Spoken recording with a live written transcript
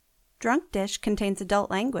Drunk Dish contains adult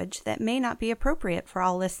language that may not be appropriate for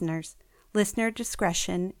all listeners. Listener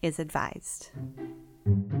discretion is advised.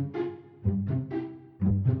 You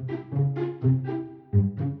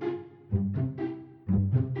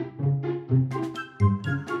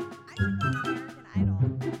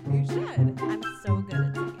should. I'm so good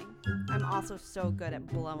at singing. I'm also so good at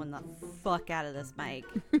blowing the fuck out of this mic,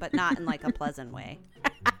 but not in like a pleasant way.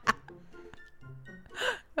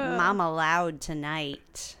 Mama loud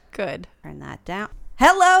tonight. Good. Turn that down.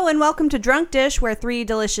 Hello and welcome to Drunk Dish, where three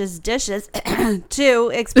delicious dishes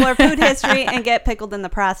to explore food history and get pickled in the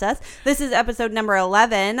process. This is episode number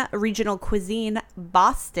 11, Regional Cuisine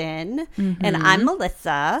Boston. And I'm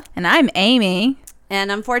Melissa. And I'm Amy.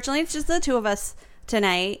 And unfortunately, it's just the two of us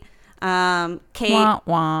tonight. Kate Wah,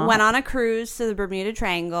 wah. went on a cruise to the Bermuda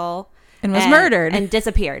Triangle. And was murdered. And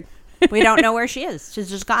disappeared. We don't know where she is. She's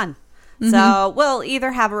just gone. So we'll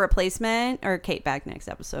either have a replacement or Kate back next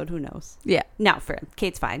episode. Who knows? Yeah. No, for him.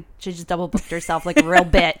 Kate's fine. She just double booked herself like a real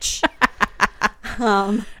bitch.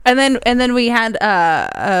 And then we had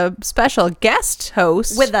a special guest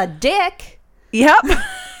host With a dick. Yep.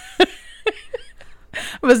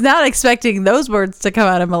 Was not expecting those words to come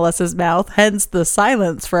out of Melissa's mouth, hence the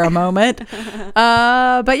silence for a moment.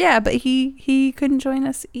 But he couldn't join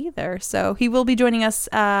us either. So he will be joining us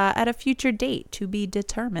at a future date to be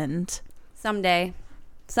determined. Someday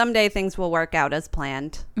things will work out as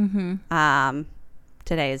planned.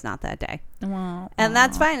 Today is not that day. And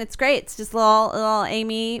that's fine. It's great. It's just a little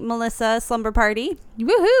Amy, Melissa slumber party.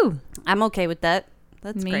 Woohoo. I'm okay with that.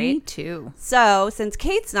 That's Me great. too. So since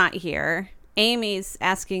Kate's not here, Amy's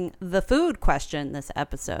asking the food question this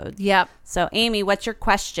episode. Yep. So Amy, what's your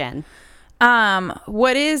question?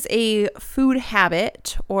 What is a food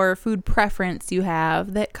habit or food preference you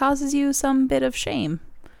have that causes you some bit of shame?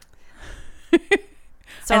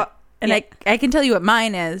 So I can tell you what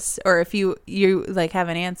mine is, or if you like have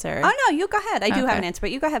an answer. Oh no, you go ahead. I do have an answer,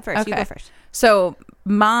 but you go ahead first. You go first. So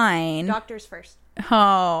mine. Doctors first.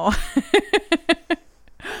 Oh.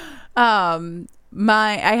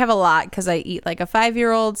 I have a lot because I eat like a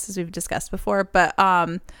 5-year-old, as we've discussed before. But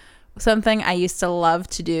something I used to love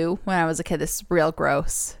to do when I was a kid. This is real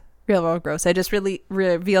gross. I just really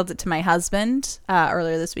revealed it to my husband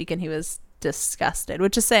earlier this week, and he was disgusted,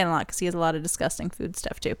 which is saying a lot because he has a lot of disgusting food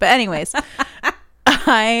stuff too. But anyways,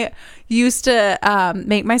 I used to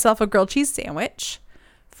make myself a grilled cheese sandwich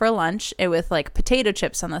for lunch with like potato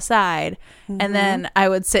chips on the side, and then I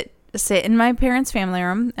would sit in my parents' family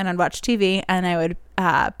room and I'd watch TV, and I would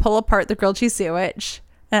pull apart the grilled cheese sandwich,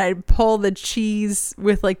 and I'd pull the cheese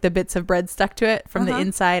with like the bits of bread stuck to it from the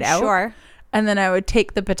inside out. Sure. And then I would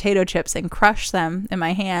take the potato chips and crush them in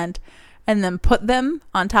my hand, and then put them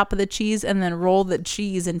on top of the cheese, and then roll the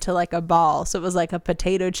cheese into like a ball. So it was like a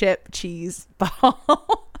potato chip cheese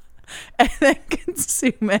ball. And then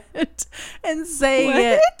consume it and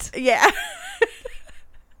say it. Yeah.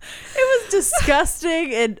 It was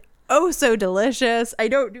disgusting and oh so delicious. I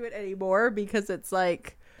don't do it anymore because it's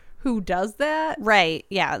like, who does that? Right.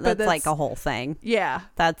 Yeah. That's like a whole thing. Yeah.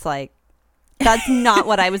 That's not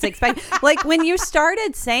what I was expecting. Like when you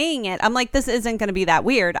started saying it, I'm like, this isn't going to be that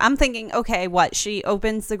weird. I'm thinking, okay, what? She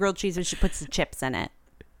opens the grilled cheese and she puts the chips in it.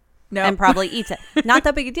 No. And probably eats it. Not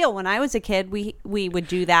that big a deal. When I was a kid, we would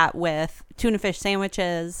do that with tuna fish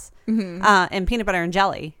sandwiches and peanut butter and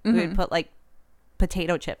jelly. We would put like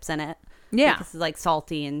potato chips in it. Yeah. Because it's like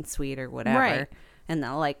salty and sweet or whatever. Right. And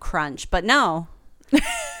they'll like crunch. But no. You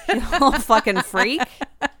little fucking freak.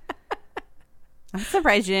 I'm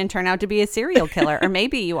surprised you didn't turn out to be a serial killer. Or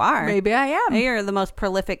maybe you are. Maybe I am. Maybe you're the most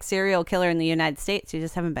prolific serial killer in the United States. You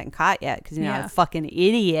just haven't been caught yet because you're not a fucking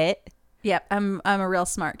idiot. Yep. I'm a real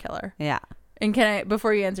smart killer. Yeah. And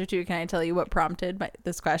before you answer too, can I tell you what prompted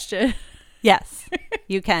this question? Yes,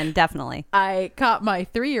 you can. Definitely. I caught my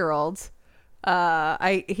 3-year-old.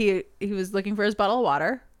 He was looking for his bottle of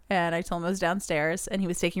water, and I told him it was downstairs, and he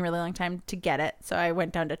was taking a really long time to get it. So I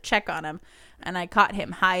went down to check on him, and I caught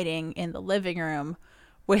him hiding in the living room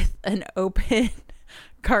with an open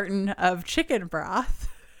carton of chicken broth,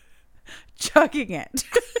 chugging it.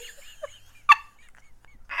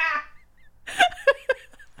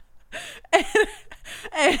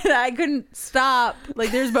 And I couldn't stop.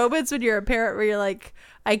 Like, there's moments when you're a parent where you're like,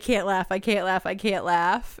 I can't laugh.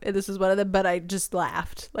 And this was one of them, but I just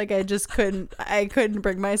laughed. Like, I couldn't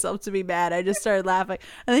bring myself to be mad. I just started laughing.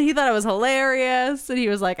 And then he thought it was hilarious. And he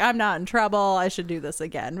was like, I'm not in trouble. I should do this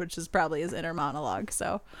again, which is probably his inner monologue.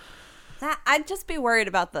 So I'd just be worried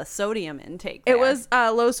about the sodium intake there. It was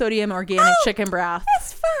low sodium organic chicken broth.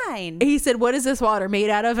 That's fine. He said, what is this water made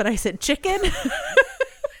out of? And I said, chicken. He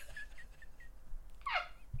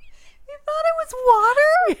thought it was was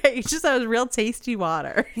water? Yeah, he just thought it was real tasty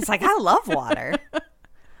water. He's like, I love water.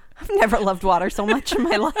 I've never loved water so much in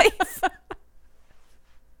my life.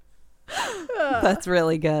 That's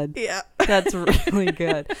really good. Yeah. That's really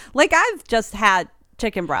good. Like, I've just had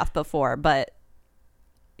chicken broth before, but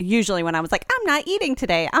usually when I was like, I'm not eating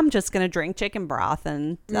today, I'm just going to drink chicken broth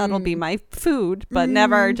and that'll be my food, but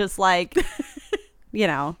never just like, you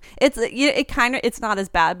know, it's not as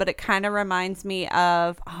bad, but it kind of reminds me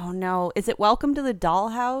of, oh no, is it Welcome to the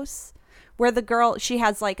Dollhouse? Where the girl, she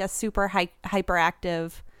has like a super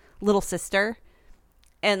hyperactive little sister.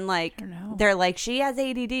 And like, they're like, she has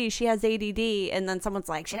ADD. And then someone's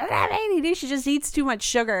like, she doesn't have ADD. She just eats too much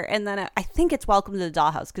sugar. And then I think it's Welcome to the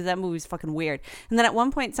Dollhouse, because that movie's fucking weird. And then at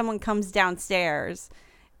one point, someone comes downstairs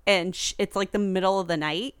and it's like the middle of the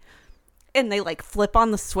night. And they like flip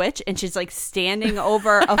on the switch and she's like standing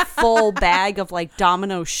over a full bag of like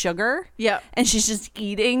Domino sugar. Yeah. And she's just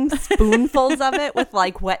eating spoonfuls of it with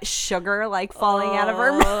like wet sugar like falling out of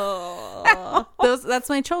her mouth. That's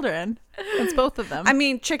my children. It's both of them. I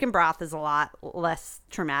mean, chicken broth is a lot less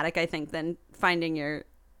traumatic, I think, than finding your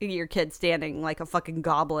kid standing like a fucking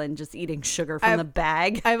goblin just eating sugar from the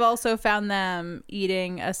bag. I've also found them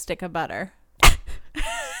eating a stick of butter.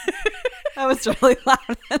 That was really loud.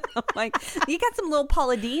 I'm like, you got some little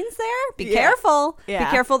Paula Deans there? Be careful. Yeah.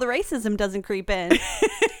 Be careful the racism doesn't creep in.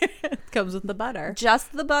 It comes with the butter.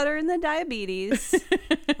 Just the butter and the diabetes.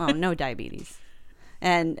 Oh, no diabetes.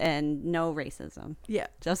 And no racism. Yeah.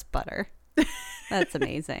 Just butter. That's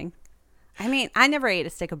amazing. I mean, I never ate a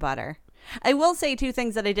stick of butter. I will say two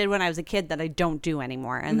things that I did when I was a kid that I don't do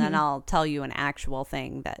anymore. And then I'll tell you an actual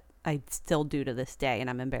thing that I still do to this day and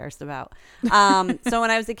I'm embarrassed about. So when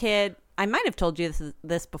I was a kid, I might have told you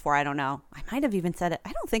this before. I don't know. I might have even said it.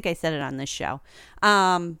 I don't think I said it on this show.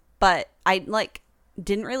 But I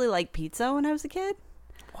didn't really like pizza when I was a kid.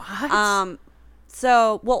 What?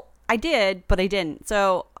 So I did, but I didn't.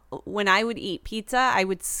 So when I would eat pizza, I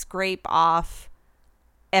would scrape off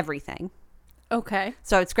everything. Okay.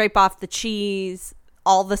 So I would scrape off the cheese,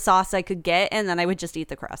 all the sauce I could get, and then I would just eat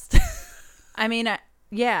the crust. I mean,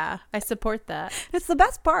 yeah, I support that. It's the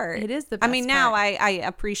best part. It is the best part. I mean, now I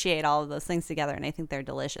appreciate all of those things together, and I think they're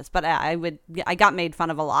delicious. But I got made fun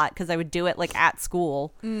of a lot because I would do it like at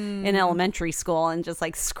school, in elementary school, and just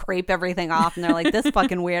like scrape everything off. And they're like, this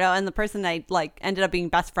fucking weirdo. And the person I like ended up being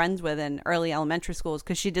best friends with in early elementary school is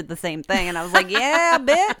because she did the same thing. And I was like, yeah,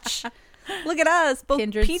 bitch. Look at us, both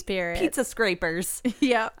Kindred spirits. Pizza scrapers.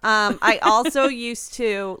 Yeah. I also used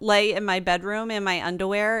to lay in my bedroom in my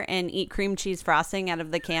underwear and eat cream cheese frosting out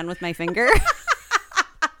of the can with my finger.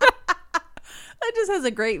 That just has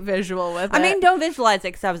a great visual with it. I mean, don't visualize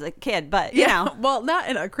it because I was a kid, but you know. Well, not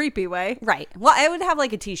in a creepy way. Right. Well, I would have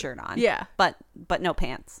like a t-shirt on. Yeah. But no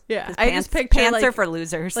pants. Yeah. 'Cause I just picture pants like, are for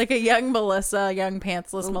losers. like a young Melissa, young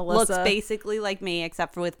pantsless Melissa. Looks basically like me,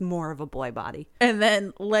 except for with more of a boy body. And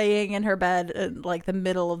then laying in her bed in like the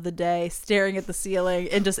middle of the day, staring at the ceiling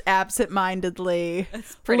and just absentmindedly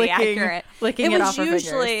Pretty accurate. licking it off her fingers.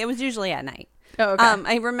 It was usually at night. Oh, okay.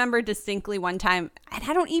 I remember distinctly one time, and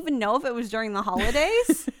I don't even know if it was during the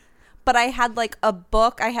holidays, but I had like a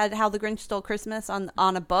book. I had How the Grinch Stole Christmas on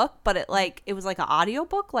a book, but it was like an audio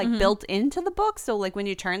book, like built into the book. So like when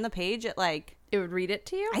you turn the page, it would read it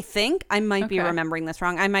to you? I think I might be remembering this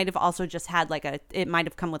wrong. I might have also just had it might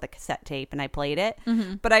have come with a cassette tape and I played it.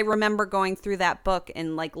 But I remember going through that book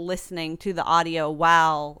and like listening to the audio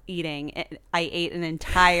while eating. I ate an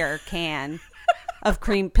entire can of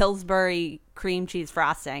Pillsbury cream cheese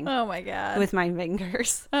frosting. Oh my God. With my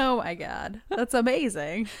fingers. Oh my God. That's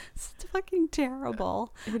amazing. It's fucking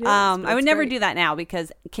terrible. It is, I would never do that now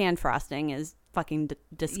because canned frosting is fucking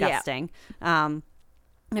disgusting. Yeah.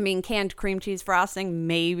 I mean, canned cream cheese frosting,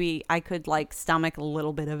 maybe I could like stomach a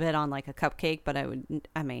little bit of it on like a cupcake, but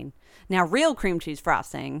now real cream cheese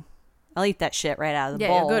frosting, I'll eat that shit right out of the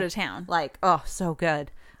bowl. Yeah, you'll go to town. Like, oh, so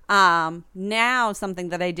good. Now something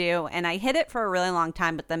that I do, and I hid it for a really long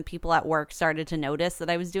time, but then people at work started to notice that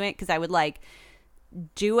I was doing it because I would like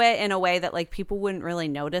do it in a way that like people wouldn't really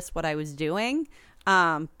notice what I was doing.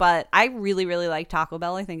 But I really, really like Taco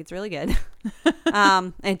Bell. I think it's really good.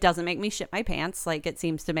 It doesn't make me shit my pants like it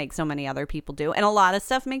seems to make so many other people do. And a lot of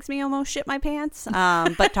stuff makes me almost shit my pants.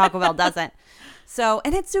 But Taco Bell doesn't. So,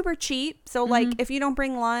 and it's super cheap. So like if you don't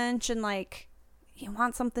bring lunch and like you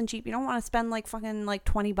want something cheap, you don't want to spend like fucking like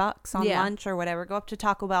 $20 on lunch or whatever, go up to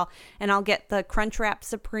Taco Bell and I'll get the Crunchwrap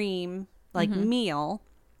Supreme like meal,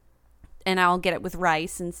 and I'll get it with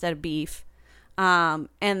rice instead of beef. And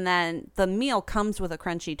then the meal comes with a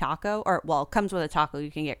crunchy taco, comes with a taco.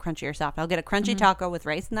 You can get crunchy or soft. I'll get a crunchy taco with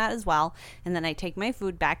rice in that as well. And then I take my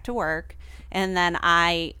food back to work, and then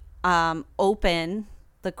I open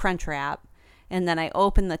the Crunch Wrap, and then I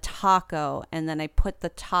open the taco, and then I put the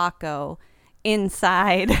taco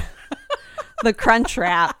inside the Crunch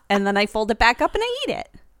Wrap, and then I fold it back up and I eat it.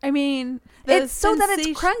 I mean, it's so that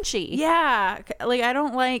it's crunchy. Yeah. Like, I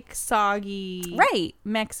don't like soggy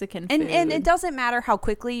Mexican food. And it doesn't matter how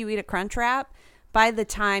quickly you eat a Crunch Wrap. By the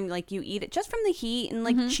time, like, you eat it, just from the heat and,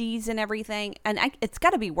 like, cheese and everything. And it's got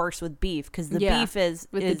to be worse with beef, because the beef is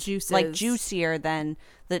the juices. like, juicier than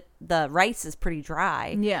the rice is pretty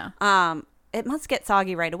dry. Yeah. It must get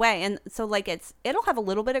soggy right away. And so, like, it'll have a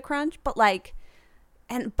little bit of crunch, but, like,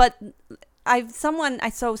 someone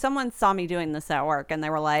saw me doing this at work, and they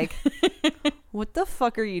were like, what the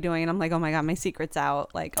fuck are you doing? And I'm like, oh my God, my secret's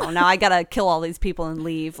out. Like, oh, now I gotta kill all these people and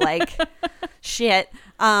leave. Like, shit.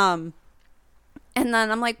 And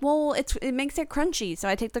then I'm like, well, it makes it crunchy. So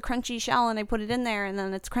I take the crunchy shell and I put it in there, and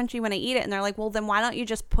then it's crunchy when I eat it. And they're like, well, then why don't you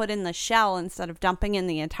just put in the shell instead of dumping in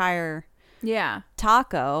the entire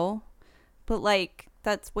taco? But, like,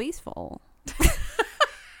 that's wasteful.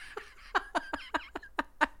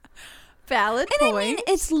 Valid point. I mean,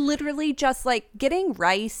 it's literally just like getting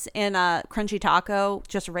rice in a crunchy taco,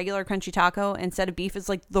 just a regular crunchy taco instead of beef, is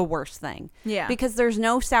like the worst thing. Yeah. Because there's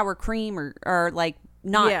no sour cream or like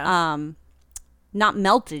not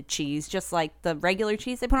melted cheese, just like the regular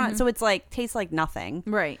cheese they put on it. So it's like tastes like nothing.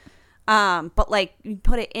 Right. But like you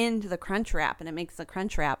put it into the Crunch Wrap and it makes the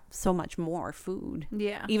Crunch Wrap so much more food.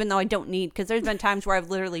 Yeah. Even though I don't need, because there's been times where I've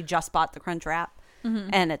literally just bought the Crunch Wrap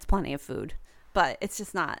and it's plenty of food. But it's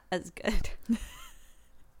just not as good.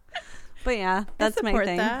 But yeah, that's my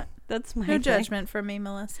thing. That's my thing. Judgment from me,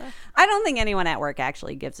 Melissa. I don't think anyone at work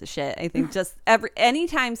actually gives a shit. I think just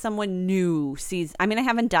anytime someone new sees, I mean, I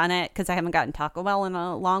haven't done it because I haven't gotten Taco Bell in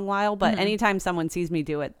a long while, but anytime someone sees me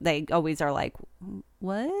do it, they always are like,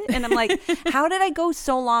 what? And I'm like, how did I go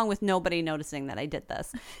so long with nobody noticing that I did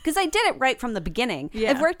this? Because I did it right from the beginning.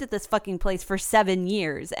 Yeah. I've worked at this fucking place for 7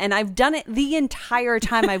 years, and I've done it the entire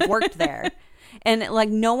time I've worked there. And like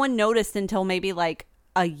no one noticed until maybe like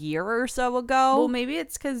a year or so ago. Well, maybe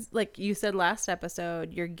it's because, like you said last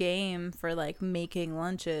episode, your game for like making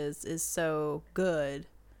lunches is so good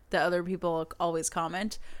that other people always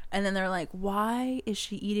comment, and then they're like, why is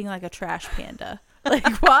she eating like a trash panda?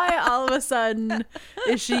 Like, why all of a sudden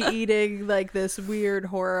is she eating like this weird,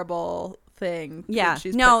 horrible thing? Yeah,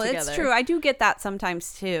 no, it's true. I do get that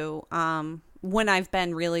sometimes too. When I've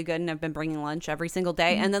been really good and I've been bringing lunch every single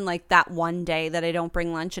day, and then like that one day that I don't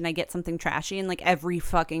bring lunch and I get something trashy, and like every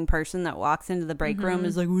fucking person that walks into the break room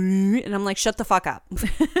is like, and I'm like, shut the fuck up.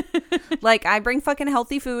 Like, I bring fucking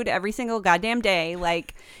healthy food every single goddamn day.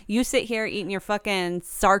 Like, you sit here eating your fucking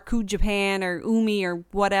Sarku Japan or Umi or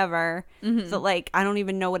whatever. So like, I don't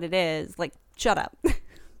even know what it is. Like, shut up.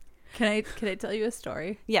 Can I tell you a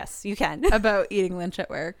story? Yes, you can. About eating lunch at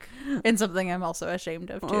work, and something I'm also ashamed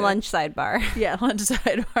of too. Lunch sidebar. Yeah, lunch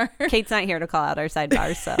sidebar. Kate's not here to call out our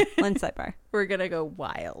sidebars, so lunch sidebar. We're gonna go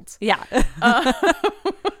wild. Yeah.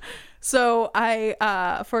 So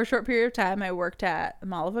I, for a short period of time, I worked at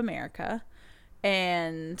Mall of America,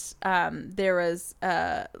 and there was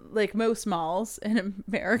like most malls in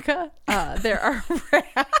America, there are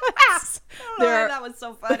rats. That was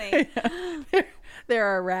so funny. There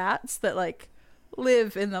are rats that like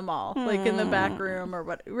live in the mall, like in the back room or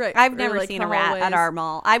what. Right. I've never seen a rat at our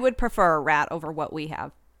mall. I would prefer a rat over what we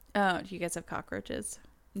have. Oh, do you guys have cockroaches?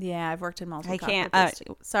 Yeah, I've worked in malls. I can't.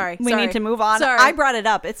 Sorry. We need to move on. Sorry. I brought it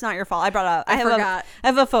up. It's not your fault. I brought it up. I forgot. I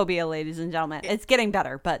have a phobia, ladies and gentlemen. It's getting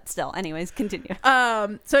better, but still. Anyways, continue.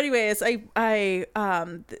 So anyways,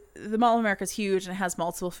 the Mall of America is huge and it has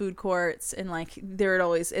multiple food courts, and like there would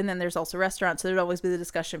always, and then there's also restaurants. So there'd always be the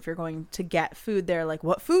discussion if you're going to get food there, like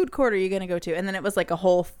what food court are you going to go to? And then it was like a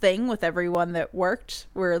whole thing with everyone that worked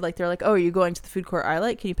where like they're like, oh, are you going to the food court I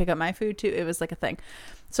like? Can you pick up my food too? It was like a thing.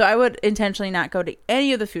 So I would intentionally not go to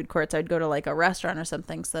any of the food courts. I'd go to like a restaurant or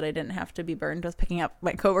something so that I didn't have to be burned with picking up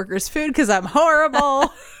my coworkers' food because I'm horrible.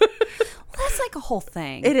 Well, that's like a whole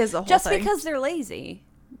thing. It is a whole just thing. Just because they're lazy.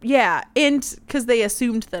 Yeah, and because they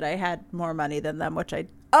assumed that I had more money than them, which I...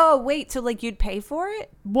 Oh, wait, so like you'd pay for it?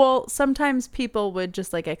 Well, sometimes people would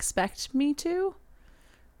just like expect me to.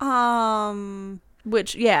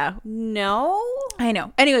 Which, yeah. No? I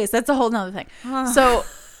know. Anyways, that's a whole nother thing.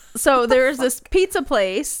 So there's this pizza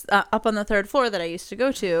place up on the 3rd floor that I used to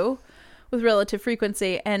go to with relative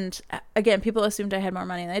frequency. And again, people assumed I had more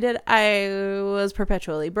money than I did. I was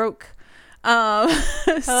perpetually broke.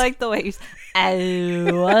 I like the way you I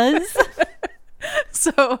was.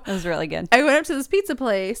 So it was really good. I went up to this pizza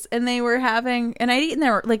place and they were having, and I'd eaten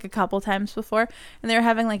there like a couple times before, and they were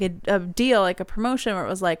having like a deal, like a promotion where it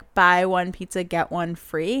was like buy one pizza, get one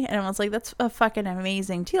free. And I was like, that's a fucking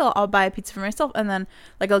amazing deal. I'll buy a pizza for myself and then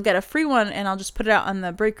like I'll get a free one and I'll just put it out on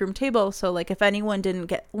the break room table. So like if anyone didn't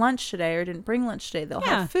get lunch today or didn't bring lunch today, they'll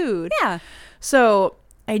have food. Yeah. So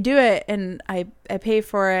I do it and I pay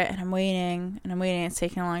for it and I'm waiting. It's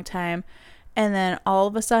taking a long time. And then all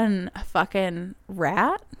of a sudden, a fucking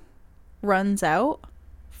rat runs out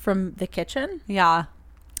from the kitchen. Yeah.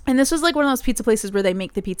 And this was like one of those pizza places where they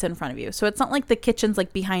make the pizza in front of you. So it's not like the kitchen's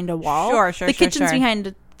like behind a wall. Sure. The kitchen's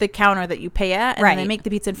behind the counter that you pay at. And then they make the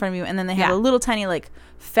pizza in front of you. And then they have a little tiny like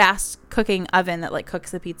fast cooking oven that like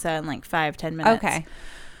cooks the pizza in like 5-10 minutes. Okay.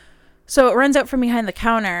 So it runs out from behind the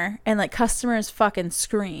counter and like customers fucking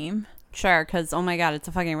scream. Sure. Because, oh my God, it's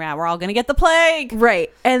a fucking rat. We're all going to get the plague.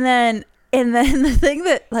 Right. And then the thing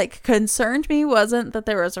that like concerned me wasn't that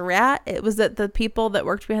there was a rat. It was that the people that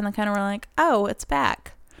worked behind the counter were like, "Oh, it's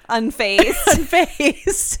back." Unfazed.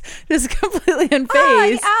 Unfazed. Just completely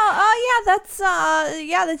unfazed.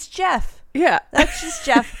 That's Jeff. Yeah. That's just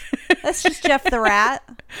Jeff. That's just Jeff the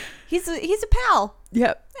rat. He's a pal.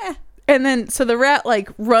 Yep. And then so the rat like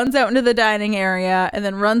runs out into the dining area and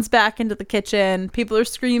then runs back into the kitchen. People are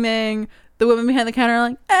screaming. The women behind the counter are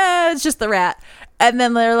like, it's just the rat. And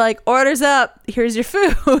then they're like, orders up. Here's your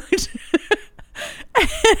food.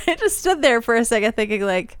 I just stood there for a second thinking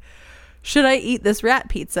like, should I eat this rat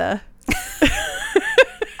pizza?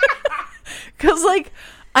 Because like,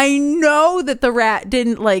 I know that the rat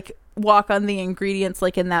didn't like walk on the ingredients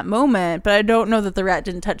like in that moment, but I don't know that the rat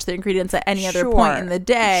didn't touch the ingredients at any other point in the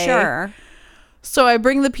day. Sure. So I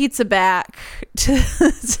bring the pizza back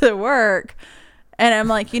to work. And I'm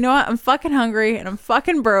like, you know what? I'm fucking hungry and I'm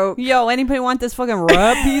fucking broke. Yo, anybody want this fucking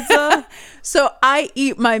rat pizza? So I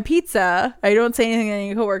eat my pizza. I don't say anything to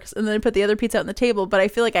any coworkers. And then I put the other pizza on the table. But I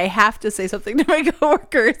feel like I have to say something to my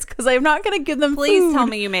coworkers because I'm not going to give them Please food. tell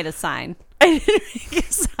me you made a sign. I didn't make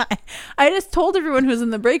a sign. I just told everyone who was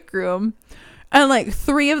in the break room. And like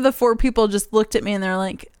 3 of the 4 people just looked at me and they're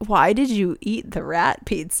like, why did you eat the rat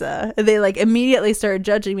pizza? And they like immediately started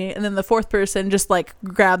judging me. And then the 4th person just like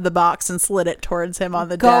grabbed the box and slid it towards him on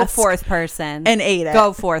the desk. Go 4th person. And ate it.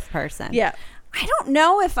 Go 4th person. Yeah. I don't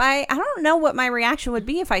know what my reaction would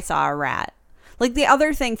be if I saw a rat. Like the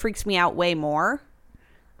other thing freaks me out way more.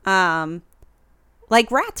 Like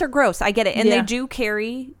rats are gross. I get it. And they do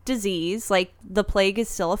carry disease. Like the plague is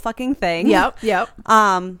still a fucking thing. Yep.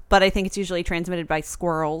 But I think it's usually transmitted by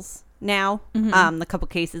squirrels now. Mm-hmm. The couple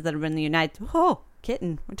cases that have been in the United. Oh,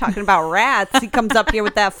 kitten. We're talking about rats. He comes up here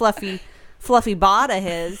with that fluffy bod of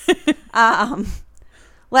his.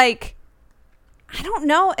 Like, I don't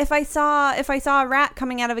know if I saw a rat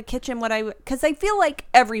coming out of a kitchen, because I feel like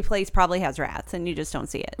every place probably has rats and you just don't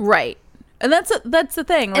see it. Right. And that's the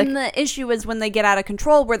thing. Like, and the issue is when they get out of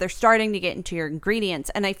control where they're starting to get into your ingredients.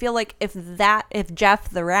 And I feel like if Jeff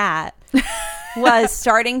the rat was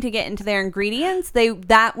starting to get into their ingredients,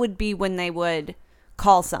 that would be when they would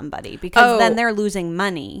call somebody because then they're losing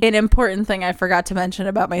money. An important thing I forgot to mention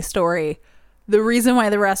about my story. The reason why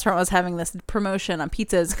the restaurant was having this promotion on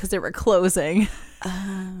pizzas is because they were closing.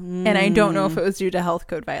 And I don't know if it was due to health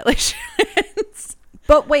code violations.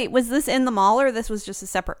 But wait, was this in the mall or this was just a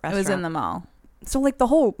separate restaurant? It was in the mall. So like the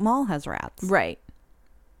whole mall has rats. Right.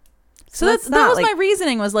 So that was like, my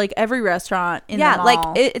reasoning was like every restaurant in the mall. Yeah,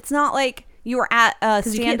 like it's not like you were at a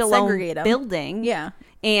standalone building. Yeah.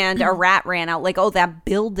 And a rat ran out. Like, oh, that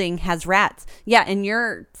building has rats. Yeah, in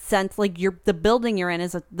your sense, like the building you're in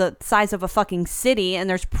is the size of a fucking city and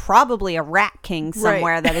there's probably a rat king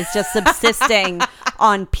somewhere that is just subsisting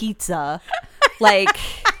on pizza. Like...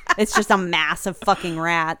 It's just a mass of fucking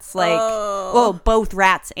rats. Like, both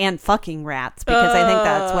rats and fucking rats. Because I think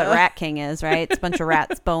that's what Rat King is, right? It's a bunch of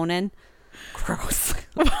rats boning. Gross.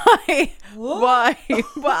 Why?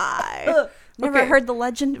 Never heard the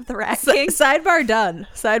legend of the Rat King? Sidebar done.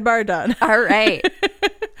 All right.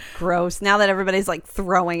 Gross. Now that everybody's like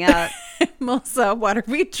throwing up. Melissa, what are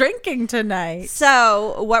we drinking tonight?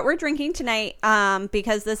 So, what we're drinking tonight,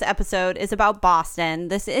 because this episode is about Boston,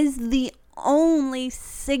 this is the only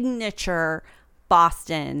signature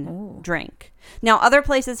Boston drink. Now, other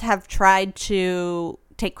places have tried to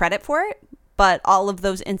take credit for it, but all of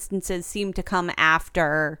those instances seem to come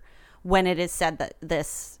after when it is said that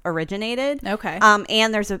this originated. Okay.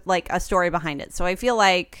 And there's a story behind it. So I feel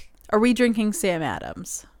like... Are we drinking Sam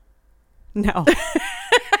Adams? No.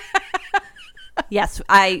 Yes,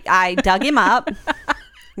 I dug him up.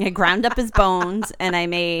 I ground up his bones and I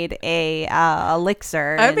made a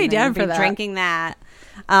elixir. I'd be down for that. Drinking that.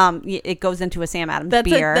 It goes into a Sam Adams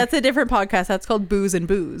beer. That's a different podcast. That's called Booze and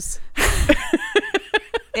Booze.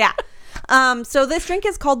 Yeah. So this drink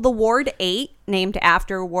is called the Ward 8, named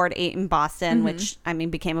after Ward 8 in Boston, which, I mean,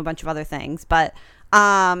 became a bunch of other things. But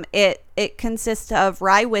it consists of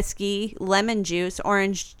rye whiskey, lemon juice,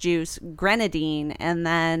 orange juice, grenadine, and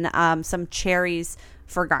then some cherries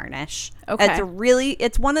for garnish. Okay.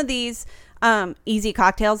 It's one of these easy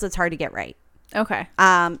cocktails that's hard to get right. Okay.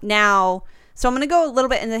 Now, so I'm going to go a little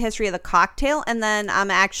bit into the history of the cocktail, and then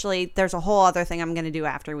there's a whole other thing I'm going to do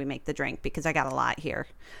after we make the drink, because I got a lot here.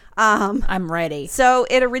 I'm ready. So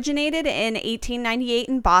it originated in 1898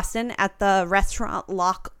 in Boston at the restaurant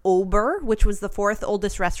Loch Ober, which was the fourth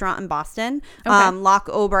oldest restaurant in Boston. Okay. Loch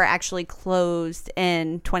Ober actually closed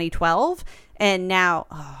in 2012, and now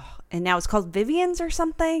it's called Vivian's or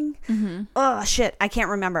something. Oh shit, I can't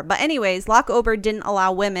remember. But anyways, Loch Ober didn't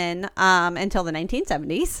allow women until the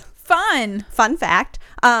 1970s. Fun fact.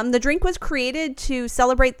 The drink was created to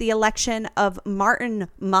celebrate the election of Martin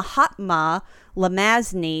Mahatma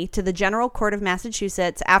Lamazny to the General Court of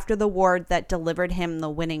Massachusetts after the award that delivered him the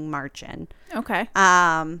winning margin. Okay.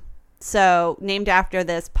 So named after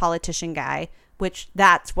this politician guy, which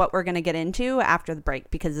that's what we're going to get into after the break,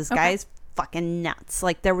 because this guy is fucking nuts.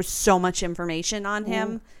 Like, there was so much information on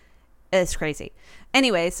him. It's crazy.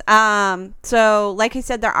 Anyways, so like I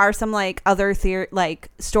said, there are some like other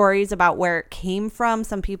stories about where it came from.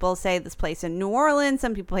 Some people say this place in New Orleans,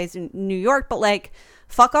 some people place in New York, but like,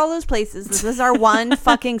 fuck all those places. This is our one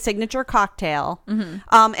fucking signature cocktail.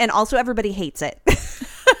 And also everybody hates it.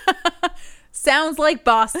 Sounds like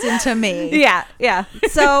Boston to me. Yeah.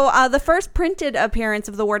 So the first printed appearance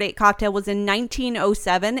of the Ward 8 cocktail was in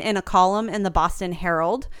 1907 in a column in the Boston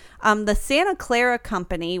Herald. The Santa Clara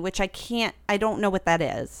Company, which I don't know what that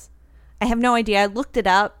is. I have no idea. I looked it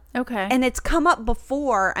up. Okay. And it's come up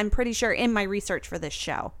before, I'm pretty sure, in my research for this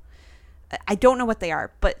show. I don't know what they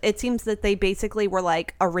are, but it seems that they basically were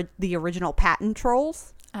like the original patent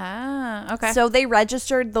trolls. Ah, okay. So they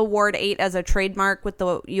registered the Ward 8 as a trademark with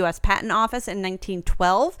the U.S. Patent Office in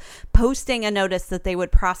 1912, posting a notice that they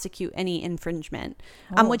would prosecute any infringement,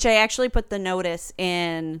 which I actually put the notice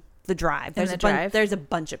in the drive. There's a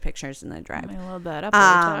bunch of pictures in the drive. I load that up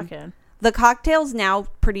while we're talking. The cocktail's now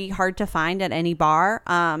pretty hard to find at any bar.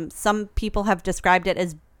 Some people have described it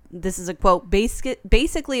as, this is a quote,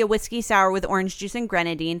 basically a whiskey sour with orange juice and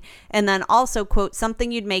grenadine, and then also, quote,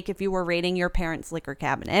 something you'd make if you were raiding your parents' liquor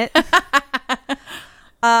cabinet.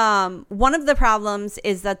 One of the problems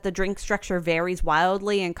is that the drink structure varies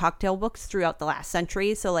wildly in cocktail books throughout the last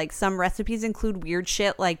century. So like, some recipes include weird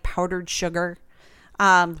shit like powdered sugar,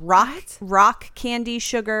 rock candy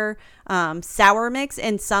sugar, sour mix,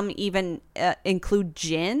 and some even include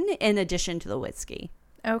gin in addition to the whiskey.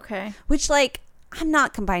 Okay. Which, like, I'm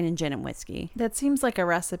not combining gin and whiskey. That seems like a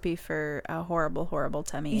recipe for a horrible, horrible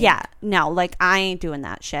tummy ache. Yeah, no, like, I ain't doing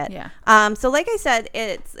that shit. Yeah. So like I said,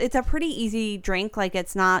 it's a pretty easy drink. Like,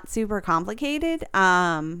 it's not super complicated,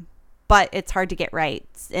 but it's hard to get right.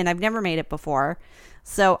 And I've never made it before.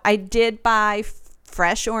 So I did buy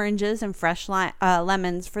fresh oranges and fresh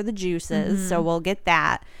lemons for the juices. So we'll get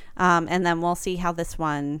that. And then we'll see how this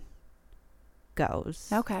one goes.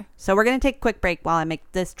 Okay. So we're going to take a quick break while I make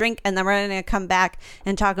this drink, and then we're going to come back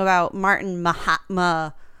and talk about Martin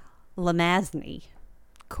Mahatma Lamazny.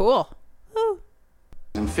 Cool. Woo.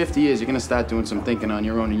 In 50 years, you're going to start doing some thinking on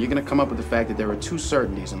your own, and you're going to come up with the fact that there are two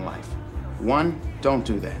certainties in life. One, don't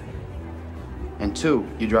do that. And two,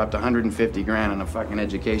 you dropped 150 grand on a fucking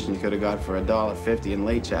education you could have got for $1.50 in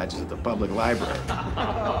late charges at the public library.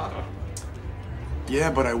 Yeah,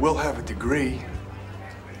 but I will have a degree.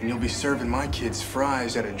 And you'll be serving my kids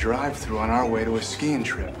fries at a drive-thru on our way to a skiing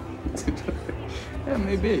trip. Yeah,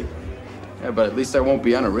 maybe. Yeah, but at least I won't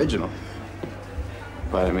be unoriginal.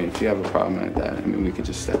 But, I mean, if you have a problem like that, I mean, we could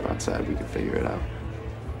just step outside. We could figure it out.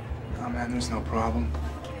 Oh, man, there's no problem.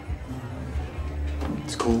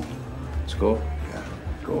 It's cool. It's cool? Yeah.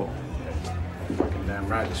 Cool. Fucking damn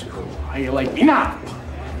right it's cool. How you like me now?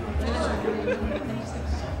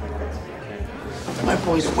 My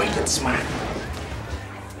boy's wicked smart.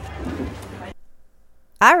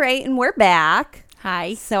 All right, and we're back.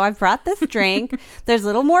 Hi. So I've brought this drink. There's a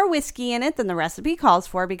little more whiskey in it than the recipe calls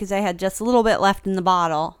for, because I had just a little bit left in the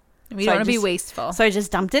bottle. We don't want to be wasteful. So I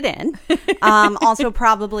just dumped it in. Also,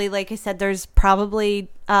 probably, like I said, there's probably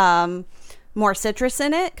more citrus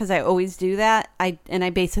in it, because I always do that. I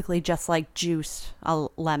basically just like juice a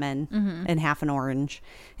lemon and half an orange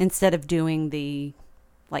instead of doing the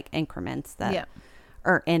like increments that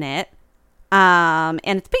are in it. And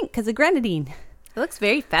it's pink because of grenadine. It looks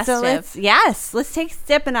very festive. So let's take a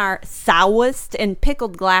sip in our sourest and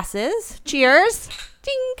pickled glasses. Cheers.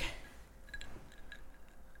 Ding.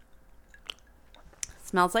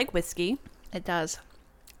 Smells like whiskey. It does.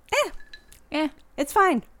 Eh, it's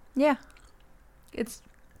fine. Yeah. It's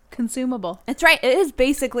consumable. It's right. It is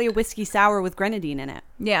basically a whiskey sour with grenadine in it.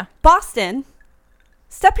 Yeah. Boston,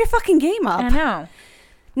 step your fucking game up. I know.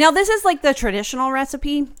 Now, this is like the traditional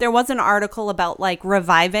recipe. There was an article about like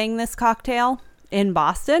reviving this cocktail in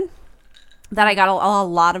Boston that I got a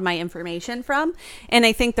lot of my information from. And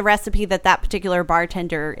I think the recipe that particular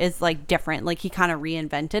bartender is like different. Like he kind of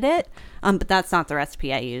reinvented it. But that's not the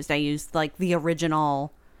recipe I used. I used like the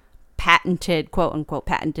original patented, quote unquote,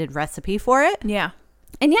 patented recipe for it. Yeah.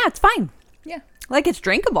 And yeah, it's fine. Yeah. Like it's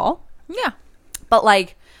drinkable. Yeah. But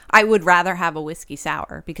like I would rather have a whiskey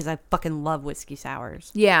sour because I fucking love whiskey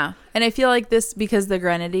sours. Yeah. And I feel like this, because the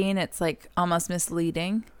grenadine, it's like almost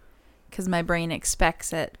misleading because my brain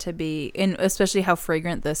expects it to be, and especially how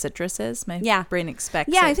fragrant the citrus is. My brain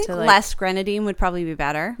expects it I think to like, less grenadine would probably be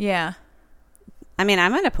better. Yeah. I mean, I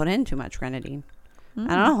might have put in too much grenadine.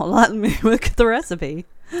 I don't know. Let me look at the recipe.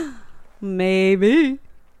 Maybe.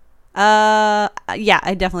 Yeah,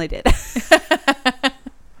 I definitely did.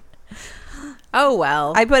 Oh,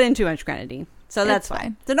 well. I put in too much grenadine. So that's It's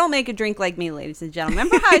fine. So don't make a drink like me, ladies and gentlemen.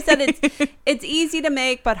 Remember how I said it's easy to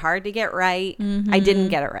make but hard to get right? I didn't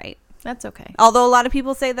get it right. That's okay. Although a lot of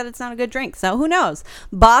people say that it's not a good drink. So who knows?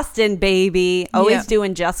 Boston, baby. Always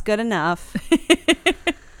doing just good enough.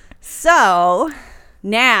 So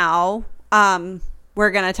now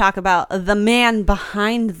we're going to talk about the man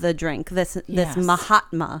behind the drink, this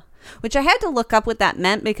Mahatma, which I had to look up what that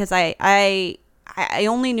meant because I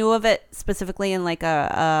only knew of it specifically in like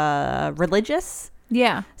a religious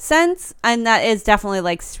sense. And that is definitely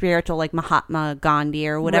like spiritual, like Mahatma Gandhi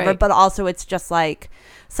or whatever. Right. But also it's just like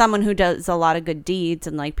someone who does a lot of good deeds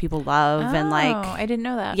and like people love and like. Oh, I didn't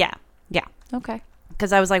know that. Yeah. Okay.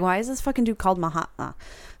 Because I was like, why is this fucking dude called Mahatma?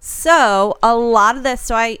 So a lot of this,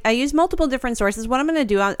 so I use multiple different sources. What I'm going to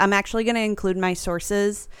do, I'm actually going to include my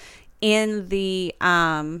sources in the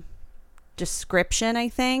description, I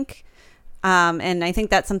think. And I think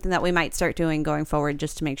that's something that we might start doing going forward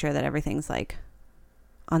just to make sure that everything's like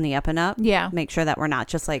on the up and up. Yeah. Make sure that we're not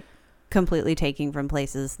just like completely taking from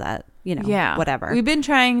places that, you know, whatever. We've been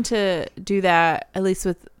trying to do that, at least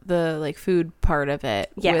with the like food part of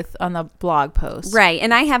it on the blog post. Right.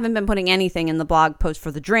 And I haven't been putting anything in the blog post for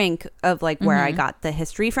the drink of like where I got the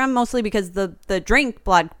history from, mostly because the drink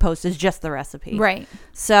blog post is just the recipe. Right.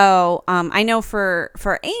 So I know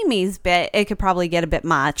for Amy's bit, it could probably get a bit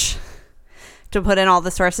much to put in all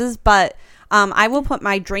the sources, but I will put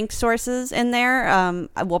my drink sources in there.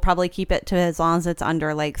 We'll probably keep it to as long as it's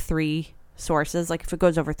under like 3 sources. Like if it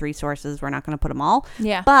goes over 3 sources, we're not going to put them all.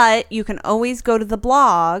 Yeah. But you can always go to the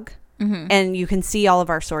blog and you can see all of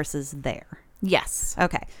our sources there. Yes.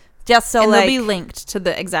 Okay. Just so and like, they'll be linked to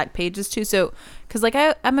the exact pages too. So, because like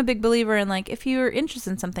I'm a big believer in like if you're interested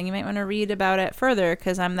in something, you might want to read about it further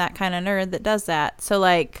because I'm that kind of nerd that does that. So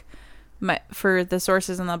like for the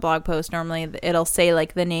sources in the blog post, normally it'll say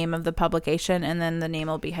like the name of the publication and then the name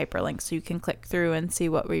will be hyperlinked so you can click through and see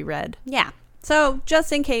what we read. Yeah. So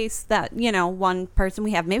just in case that, you know, one person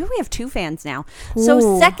maybe we have 2 fans now. Ooh.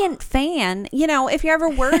 So second fan, you know, if you're ever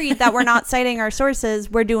worried that we're not citing our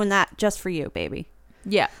sources, we're doing that just for you, baby.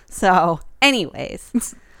 Yeah. So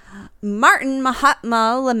anyways, Martin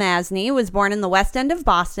Mahatma Lamazni was born in the West End of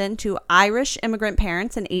Boston to Irish immigrant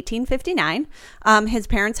parents in 1859. His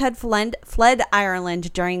parents had fled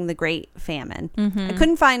Ireland during the Great Famine. I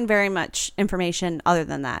couldn't find very much information other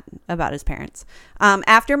than that about his parents.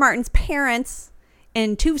 After Martin's parents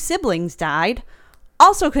and 2 siblings died,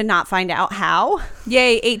 also could not find out how.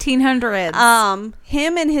 Yay, 1800s.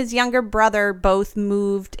 Him and his younger brother both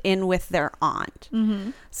moved in with their aunt.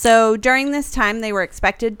 So during this time, they were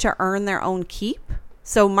expected to earn their own keep.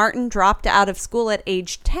 So Martin dropped out of school at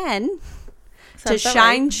age 10 to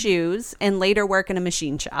shine shoes and later work in a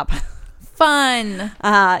machine shop. Fun.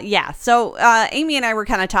 Yeah. So Amy and I were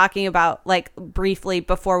kind of talking about like briefly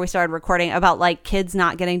before we started recording about like kids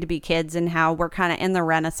not getting to be kids and how we're kind of in the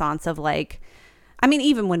renaissance of like, I mean,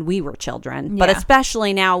 even when we were children, but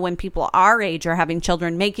especially now when people our age are having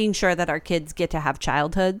children, making sure that our kids get to have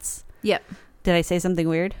childhoods. Yep. Did I say something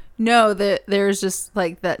weird? No, there's just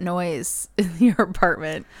like that noise in your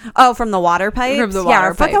apartment. Oh, from the water pipes? From the water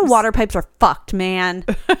our pipes. fucking water pipes are fucked, man.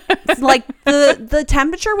 It's like the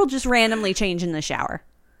temperature will just randomly change in the shower.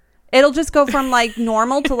 It'll just go from like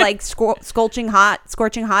normal to like scorching hot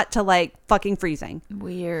to like fucking freezing.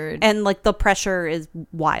 Weird. And like the pressure is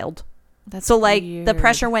wild. That's so like weird. The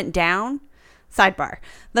pressure went down. Sidebar.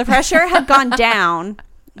 The pressure had gone down.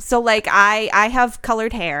 So like I have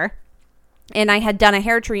colored hair. And I had done a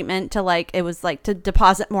hair treatment to like, it was like to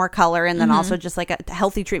deposit more color and then also just like a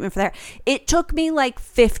healthy treatment for the hair. It took me like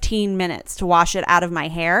 15 minutes to wash it out of my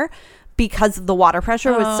hair because the water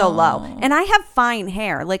pressure was so low. And I have fine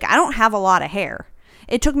hair. Like, I don't have a lot of hair.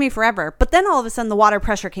 It took me forever. But then all of a sudden the water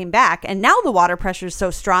pressure came back. And now the water pressure is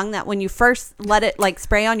so strong that when you first let it like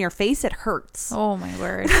spray on your face, it hurts. Oh my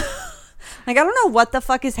word. Like, I don't know what the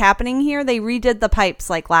fuck is happening here. They redid the pipes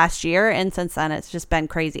like last year, and since then it's just been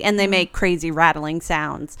crazy. And they make crazy rattling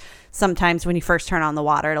sounds. Sometimes when you first turn on the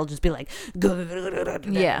water, it'll just be like,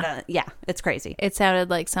 yeah, it's crazy. It sounded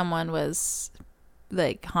like someone was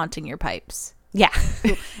like haunting your pipes. Yeah,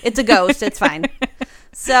 it's a ghost. It's fine.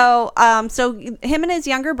 So him and his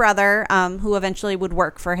younger brother, who eventually would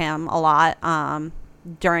work for him a lot,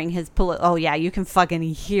 during his you can fucking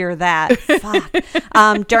hear that.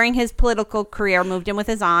 Fuck. During his political career, moved in with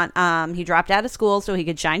his aunt. He dropped out of school so he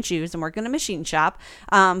could shine shoes and work in a machine shop.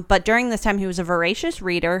 But during this time, he was a voracious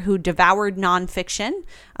reader who devoured nonfiction.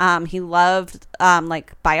 He loved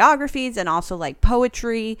like biographies and also like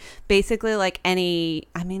poetry. Basically, like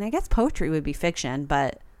I guess poetry would be fiction,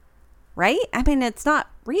 but right? I mean, it's not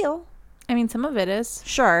real. I mean, some of it is.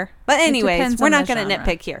 Sure. But anyways, we're not going to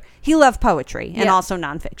nitpick here. He loved poetry and also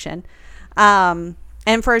nonfiction.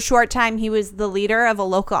 And for a short time, he was the leader of a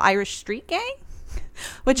local Irish street gang,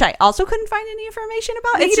 which I also couldn't find any information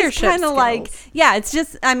about. It's just kind of like, it's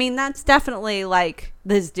just, I mean, that's definitely like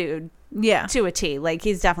this dude. Yeah. To a T. Like,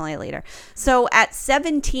 he's definitely a leader. So at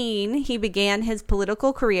 17, he began his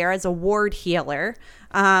political career as a ward healer,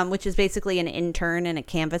 which is basically an intern and a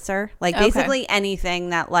canvasser. Like, basically anything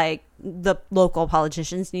that, like, the local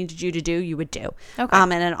politicians needed you to do, you would do. Okay.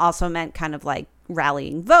 And it also meant kind of, like,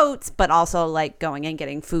 rallying votes, but also, like, going and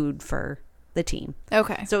getting food for the team.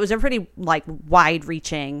 Okay. So it was a pretty, like,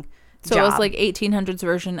 wide-reaching job. It was, like, 1800s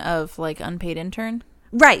version of, like, unpaid intern?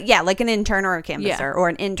 Right, yeah, like an intern or a canvasser, or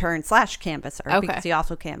an intern / canvasser, because he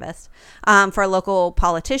also canvassed for a local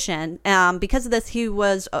politician. Because of this, he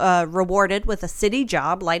was rewarded with a city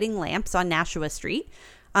job lighting lamps on Nashua Street.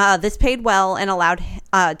 This paid well and allowed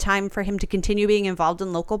time for him to continue being involved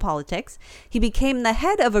in local politics. He became the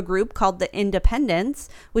head of a group called the Independents,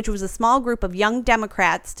 which was a small group of young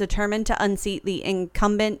Democrats determined to unseat the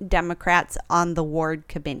incumbent Democrats on the ward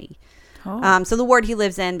committee. Oh. So the ward he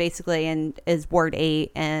lives in basically is Ward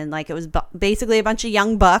 8, and like it was basically a bunch of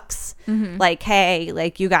young bucks. Like, hey,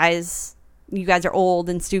 like you guys are old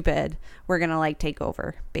and stupid. We're gonna like take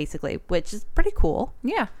over, basically, which is pretty cool.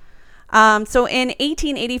 Yeah. So in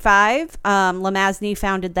 1885, Lamazney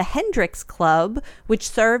founded the Hendricks Club, which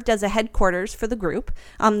served as a headquarters for the group.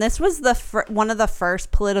 This was one of the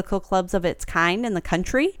first political clubs of its kind in the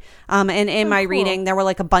country. And in my reading, there were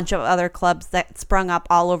like a bunch of other clubs that sprung up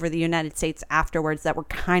all over the United States afterwards that were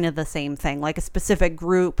kind of the same thing, like a specific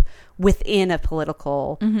group within a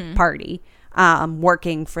political party,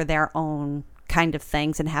 working for their own kind of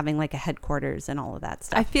things and having like a headquarters and all of that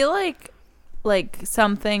stuff. I feel like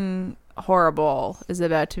something horrible is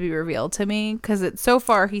about to be revealed to me, because so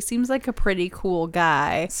far he seems like a pretty cool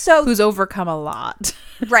guy who's overcome a lot.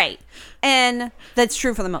 Right. And that's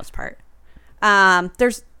true for the most part.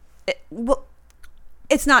 It's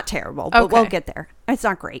not terrible, but we'll get there. It's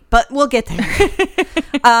not great, but we'll get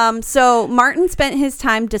there. So Martin spent his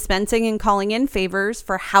time dispensing and calling in favors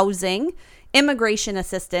for housing, immigration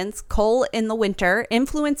assistance, coal in the winter,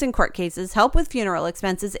 influence in court cases, help with funeral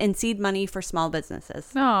expenses, and seed money for small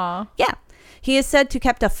businesses. Aww. Yeah. He is said to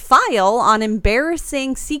kept a file on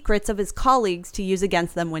embarrassing secrets of his colleagues to use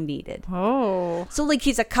against them when needed. Oh. So, like,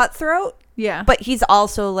 he's a cutthroat. Yeah. But he's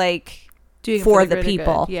also, like, doing for the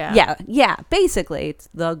people. Yeah. Yeah. Yeah. Basically, it's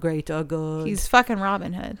the greater good. He's fucking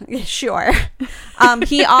Robin Hood. Sure.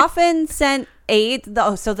 He often sent aid.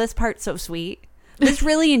 So this part's so sweet. This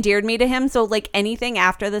really endeared me to him. So, like, anything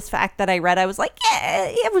after this fact that I read, I was like, yeah,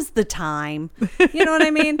 it was the time. You know what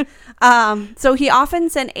I mean? So he often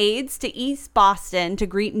sent aides to East Boston to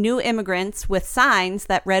greet new immigrants with signs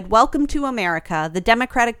that read, "Welcome to America. The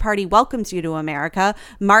Democratic Party welcomes you to America.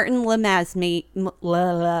 Martin Lamazney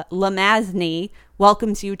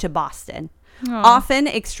welcomes you to Boston." Aww. Often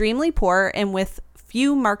extremely poor and with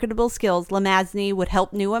few marketable skills, Lamazney would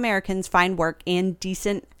help new Americans find work and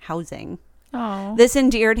decent housing. Aww. This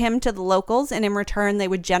endeared him to the locals, and in return, they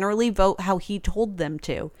would generally vote how he told them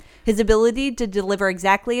to. His ability to deliver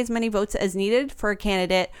exactly as many votes as needed for a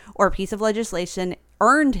candidate or piece of legislation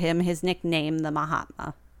earned him his nickname, the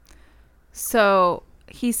Mahatma. So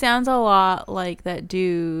he sounds a lot like that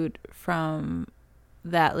dude from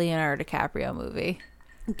that Leonardo DiCaprio movie,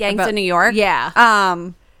 Gangs of New York. Yeah.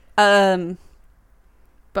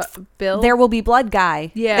 But Bill? There Will Be Blood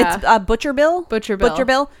guy. Yeah. It's Butcher Bill? Butcher Bill. Butcher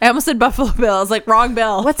Bill? I almost said Buffalo Bill. I was like, wrong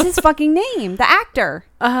Bill. What's his fucking name? The actor.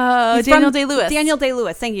 He's Daniel Day-Lewis. Daniel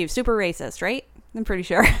Day-Lewis. Thank you. Super racist, right? I'm pretty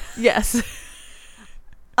sure. Yes.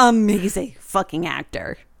 Amazing fucking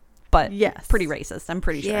actor. But yes, pretty racist. I'm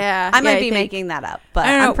pretty sure. Yeah. I might be making that up, but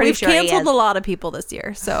I don't know. I'm pretty We've sure he canceled is. a lot of people this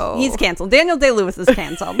year, so He's canceled. Daniel Day-Lewis is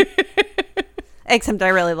canceled. Except I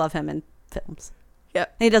really love him in films.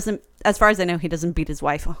 Yep. He doesn't, as far as I know, he doesn't beat his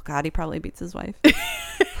wife. Oh God, he probably beats his wife.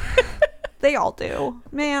 They all do,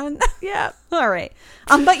 man. Yeah. All right.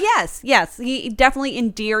 But yes, he definitely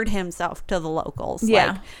endeared himself to the locals.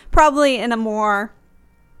 Yeah. Like, probably in a more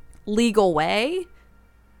legal way.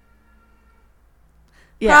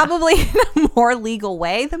 Yeah. Probably in a more legal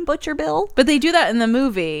way than Butcher Bill. But they do that in the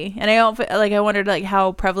movie, and I wondered like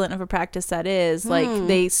how prevalent of a practice that is. Like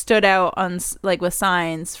they stood out on like with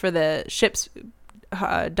signs for the ships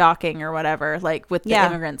docking or whatever, like with the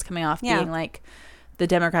immigrants coming off being like the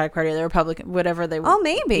Democratic Party or the Republican, whatever they were. Oh,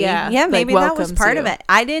 maybe. Yeah, maybe that was part of it.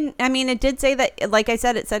 It did say that, like I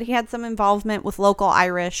said, it said he had some involvement with local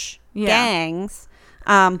Irish gangs.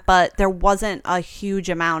 But there wasn't a huge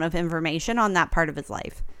amount of information on that part of his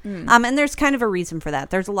life. And there's kind of a reason for that.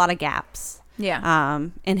 There's a lot of gaps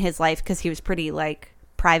in his life because he was pretty like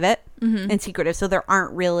private and secretive. So there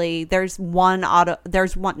aren't really, there's one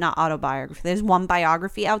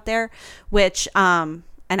biography out there, which, and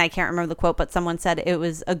I can't remember the quote, but someone said it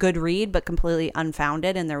was a good read, but completely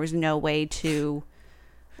unfounded. And there was no way to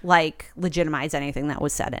like legitimize anything that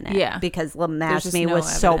was said in it. Yeah. Because Lamasny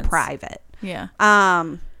was so private. Yeah.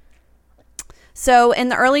 So in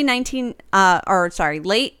the late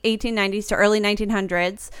 1890s to early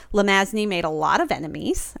 1900s, Lamasny made a lot of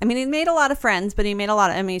enemies. I mean, he made a lot of friends, but he made a lot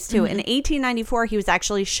of enemies too. In 1894, he was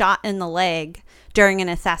actually shot in the leg during an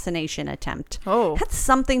assassination attempt. Oh. Had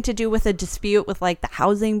something to do with a dispute with like the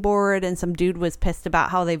housing board, and some dude was pissed about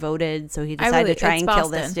how they voted, so he decided to try and kill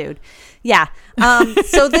this dude. Yeah.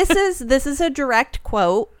 So this is a direct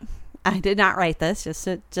quote. I did not write this,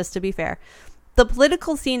 just to be fair. The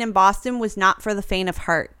political scene in Boston was not for the faint of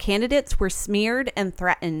heart. Candidates were smeared and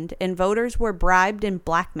threatened, and voters were bribed and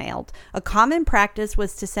blackmailed. A common practice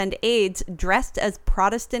was to send aides dressed as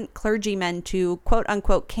Protestant clergymen to,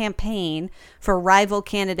 quote-unquote, campaign for rival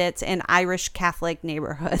candidates in Irish Catholic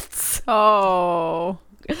neighborhoods. Oh.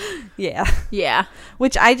 Yeah. Yeah.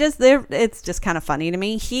 Which it's just kind of funny to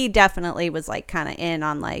me. He definitely was, like, kind of in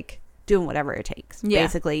on, like, doing whatever it takes,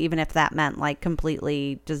 basically, even if that meant like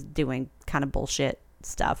completely just doing kind of bullshit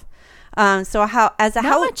stuff. So how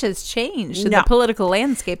much has changed in the political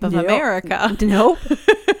landscape of America? Nope.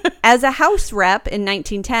 As a House rep in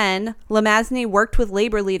 1910, Lamasny worked with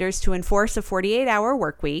labor leaders to enforce a 48-hour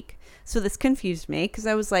work week. So this confused me because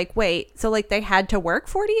I was like, wait, so like they had to work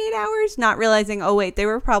 48 hours, not realizing, oh wait, they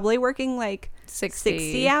were probably working like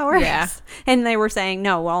 60 hours. Yeah. And they were saying,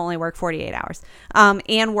 no, we'll only work 48 hours.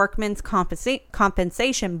 And workmen's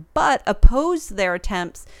compensation, but opposed their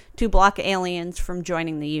attempts to block aliens from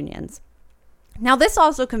joining the unions. Now, this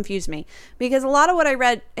also confused me because a lot of what I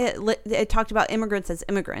read, it talked about immigrants as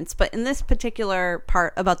immigrants, but in this particular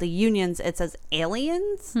part about the unions, it says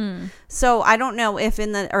aliens. So I don't know if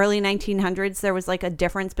in the early 1900s there was like a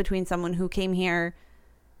difference between someone who came here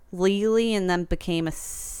legally and then became a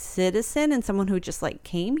citizen and someone who just like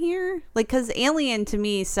came here, like, because alien to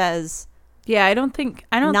me says I don't think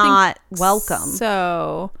welcome.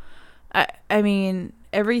 So I mean,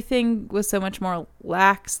 everything was so much more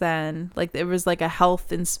lax then. Like there was like a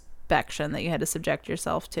health inspection that you had to subject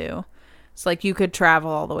yourself to. It's like you could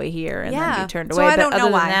travel all the way here and then be turned away. So I don't know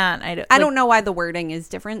why. I don't know why the wording is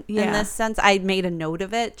different in this sense. I made a note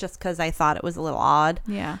of it just because I thought it was a little odd.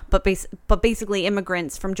 Yeah. But basically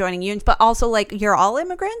immigrants from joining unions, but also like you're all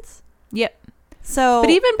immigrants. Yep. So, but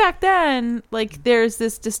even back then, like there's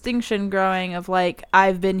this distinction growing of like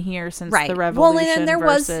I've been here since the revolution. Well, and then there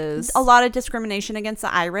was a lot of discrimination against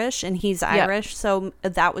the Irish, and he's Irish, so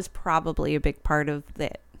that was probably a big part of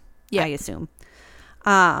it. I assume.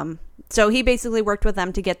 So he basically worked with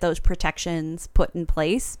them to get those protections put in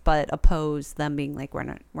place, but opposed them being like, we're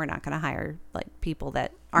not going to hire like people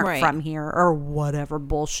that aren't from here or whatever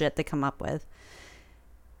bullshit they come up with.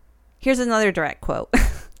 Here's another direct quote.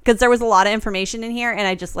 Because there was a lot of information in here, and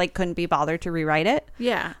I just like couldn't be bothered to rewrite it.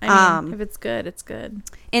 Yeah, I mean, if it's good, it's good.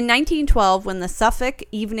 In 1912, when the Suffolk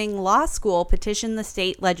Evening Law School petitioned the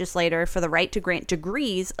state legislature for the right to grant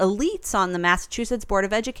degrees, elites on the Massachusetts Board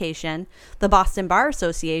of Education, the Boston Bar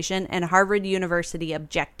Association, and Harvard University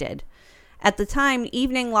objected. At the time,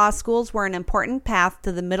 evening law schools were an important path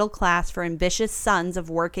to the middle class for ambitious sons of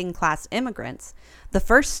working class immigrants. The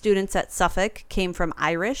first students at Suffolk came from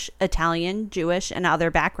Irish, Italian, Jewish, and other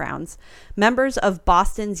backgrounds. Members of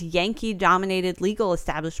Boston's Yankee-dominated legal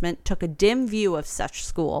establishment took a dim view of such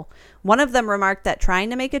school. One of them remarked that trying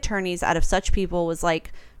to make attorneys out of such people was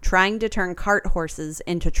like trying to turn cart horses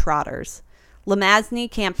into trotters. Lamazney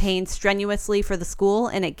campaigned strenuously for the school,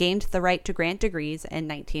 and it gained the right to grant degrees in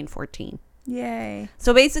 1914. Yay.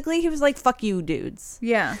 So basically, he was like, fuck you, dudes.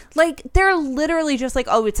 Yeah. Like, they're literally just like,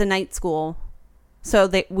 oh, it's a night school, so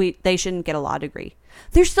they shouldn't get a law degree.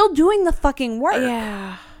 They're still doing the fucking work.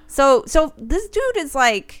 Yeah. So this dude is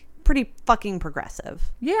like pretty fucking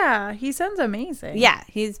progressive. Yeah, he sounds amazing. Yeah,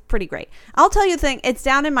 he's pretty great. I'll tell you the thing. It's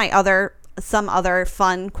down in my some other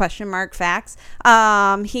fun question mark facts.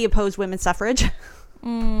 He opposed women's suffrage.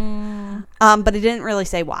 But he didn't really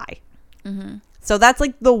say why. Mm-hmm. So that's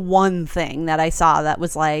like the one thing that I saw that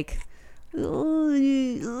was like, I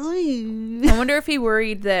wonder if he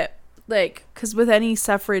worried that, like, because with any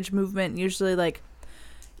suffrage movement, usually, like,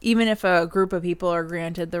 even if a group of people are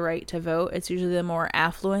granted the right to vote, it's usually the more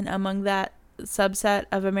affluent among that subset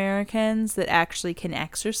of Americans that actually can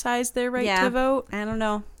exercise their right to vote. I don't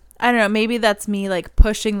know. Maybe that's me, like,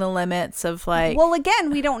 pushing the limits of, like... Well, again,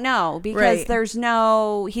 we don't know because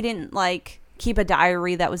he didn't, like, keep a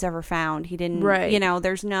diary that was ever found. He didn't,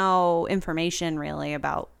 there's no information really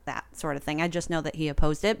about that sort of thing. I just know that he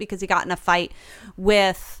opposed it because he got in a fight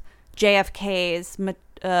with JFK's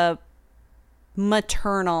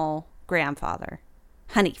maternal grandfather,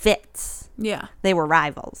 Honey Fitz. Yeah. They were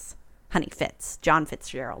rivals. Honey Fitz, John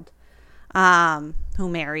Fitzgerald, who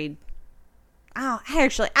married... I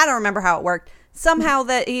don't remember how it worked. Somehow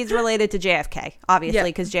that he's related to JFK, obviously,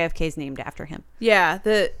 because JFK is named after him. Yeah,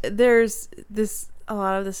 there's this. A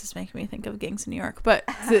lot of this is making me think of Gangs of New York, but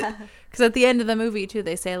because at the end of the movie too,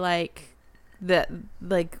 they say like that,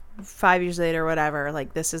 like 5 years later, or whatever.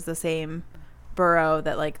 Like this is the same borough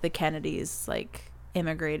that like the Kennedys like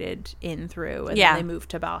immigrated in through, and then they moved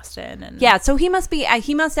to Boston. And so he must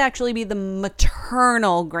actually be the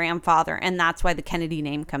maternal grandfather, and that's why the Kennedy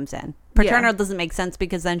name comes in. Paternal doesn't make sense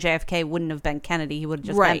because then JFK wouldn't have been Kennedy. He would have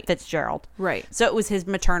just been Fitzgerald. Right. So it was his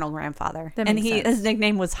maternal grandfather. And his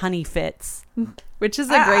nickname was Honey Fitz. Which is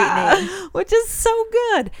a great name. Which is so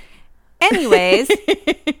good. Anyways,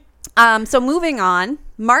 so moving on,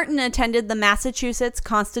 Martin attended the Massachusetts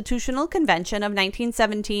Constitutional Convention of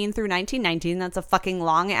 1917 through 1919. That's a fucking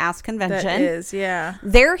long-ass convention. That is, yeah.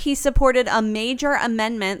 There he supported a major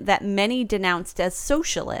amendment that many denounced as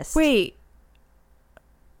socialist. Wait.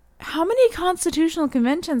 How many constitutional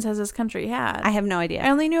conventions has this country had? I have no idea.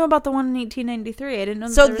 I only knew about the one in 1893. I didn't know.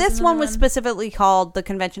 So this one was specifically called the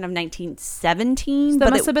Convention of 1917. So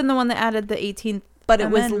that must have been the one that added the 18th But it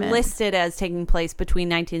was listed as taking place between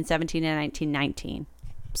 1917 and 1919.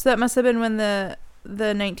 So that must have been when the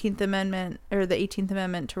 19th Amendment or the 18th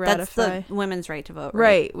Amendment to ratify. That's the women's right to vote.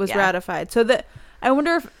 Right, was ratified. So that I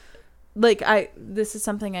wonder if... Like this is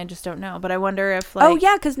something I just don't know, but I wonder if like... Oh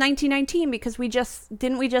yeah, because 1919, because we just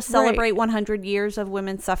celebrate 100 years of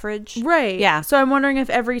women's suffrage, right? Yeah. So I'm wondering if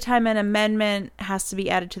every time an amendment has to be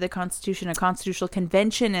added to the Constitution, a constitutional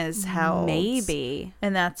convention is held, maybe,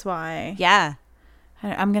 and that's why. Yeah,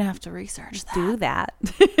 I'm gonna have to research that.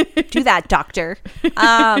 Do that, doctor.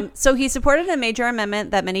 So he supported a major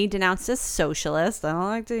amendment that many denounced as socialist. I don't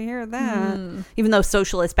like to hear that. Even though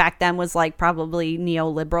socialist back then was like probably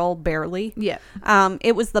neoliberal, barely. Yeah.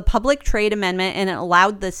 It was the Public Trade Amendment, and it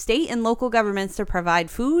allowed the state and local governments to provide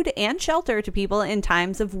food and shelter to people in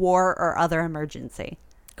times of war or other emergency.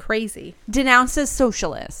 Crazy. Denounced as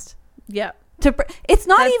socialist. Yeah. It's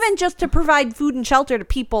not even just to provide food and shelter to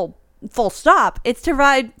people. Full stop. It's to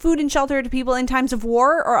provide food and shelter to people in times of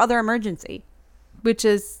war or other emergency. Which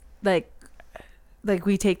is like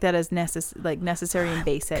we take that as necessary and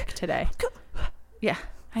basic today. Yeah.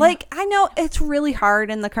 I know it's really hard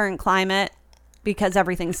in the current climate because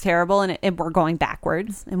everything's terrible and we're going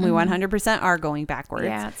backwards. And we 100% are going backwards.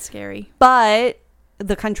 Yeah, it's scary. But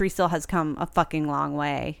the country still has come a fucking long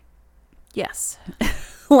way. Yes.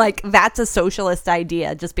 Like, that's a socialist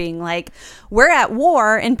idea. Just being like, we're at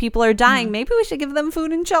war and people are dying. Maybe we should give them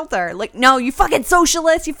food and shelter. Like, no, you fucking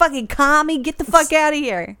socialist. You fucking commie. Get the fuck out of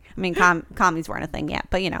here. I mean, commies weren't a thing yet.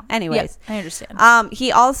 But, anyways. Yeah, I understand.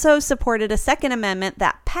 He also supported a Second Amendment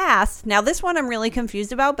that passed. Now, this one I'm really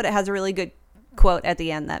confused about, but it has a really good quote at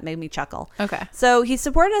the end that made me chuckle. Okay. So he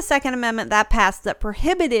supported a Second Amendment that passed that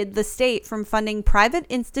prohibited the state from funding private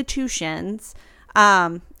institutions.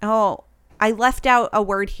 I left out a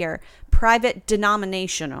word here. Private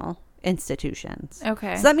denominational institutions.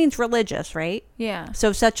 Okay. So that means religious, right? Yeah.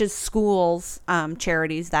 So such as schools,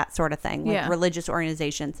 charities, that sort of thing, like religious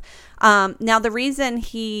organizations. Now, the reason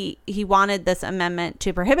he wanted this amendment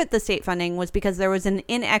to prohibit the state funding was because there was an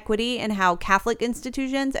inequity in how Catholic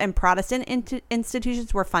institutions and Protestant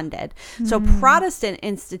institutions were funded. So Protestant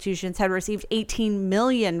institutions had received $18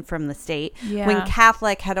 million from the state when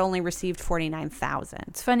Catholic had only received $49,000.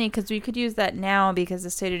 It's funny because we could use that now because the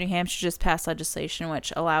state of New Hampshire just passed legislation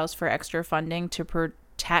which allows for extra funding to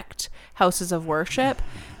protect houses of worship,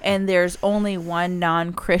 and there's only one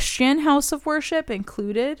non-Christian house of worship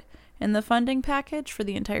included in the funding package for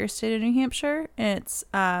the entire state of New Hampshire. And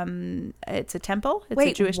it's a temple. It's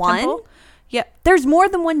a Jewish temple. Yep. There's more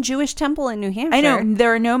than one Jewish temple in New Hampshire. I know.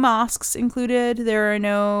 There are no mosques included. There are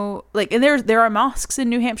no and there are mosques in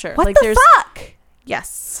New Hampshire. What the fuck?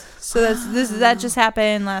 Yes. So that just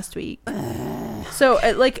happened last week. So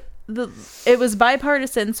it was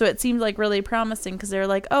bipartisan, so it seemed like really promising because they're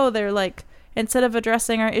like, instead of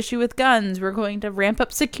addressing our issue with guns, we're going to ramp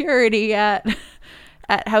up security at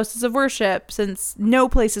houses of worship since no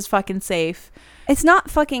place is fucking safe. It's not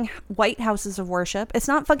fucking white houses of worship. It's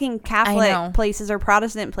not fucking Catholic places or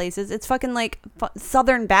Protestant places. It's fucking like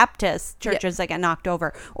Southern Baptist churches that get knocked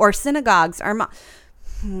over, or synagogues or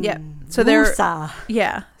yeah. So they're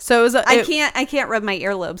So it was I can't rub my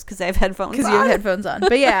earlobes because I have headphones because you have headphones on.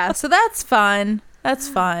 But yeah, so that's fun. That's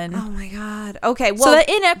fun. Oh my God. Okay. Well, so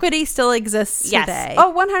the inequity still exists today.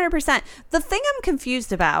 Oh, 100%. The thing I'm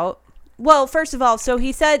confused about. Well, first of all, so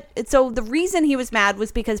he said. So the reason he was mad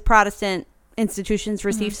was because Protestant institutions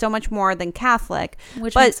receive so much more than Catholic,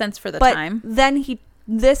 which makes sense for the time. Then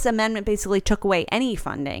this amendment basically took away any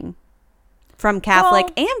funding from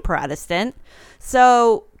Catholic and Protestant.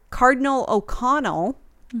 So Cardinal O'Connell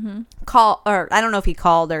called, or I don't know if he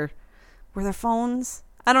called, or were there phones?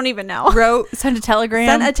 I don't even know. Sent a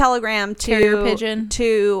telegram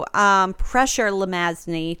to pressure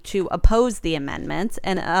LeMasney to oppose the amendments,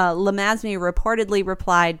 and LeMasney reportedly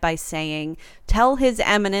replied by saying, "Tell His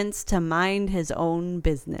Eminence to mind his own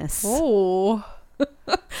business." Oh.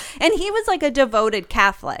 And he was like a devoted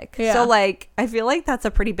Catholic. Yeah. So like I feel like that's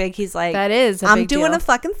a pretty big, he's like, that is I'm doing a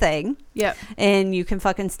fucking thing. Yep. And you can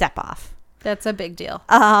fucking step off. That's a big deal.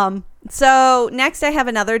 So next I have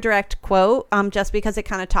another direct quote, just because it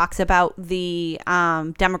kind of talks about the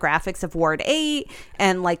demographics of Ward 8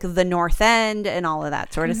 and like the North End and all of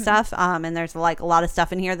that sort of stuff. And there's like a lot of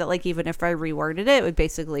stuff in here that like even if I reworded it, it would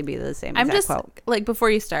basically be the same exact quote. Like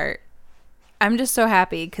before you start, I'm just so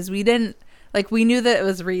happy because we didn't. Like, we knew that it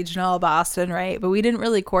was regional Boston, right? But we didn't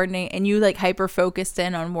really coordinate. And you, like, hyper-focused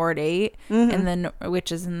in on Ward 8, and then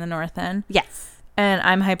which is in the North End. Yes. And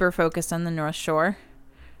I'm hyper-focused on the North Shore.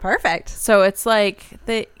 Perfect. So it's like,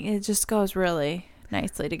 it just goes really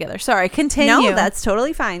nicely together. Sorry, continue. No, that's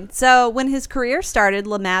totally fine. So when his career started,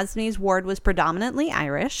 LeMasney's ward was predominantly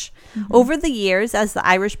Irish. Over the years, as the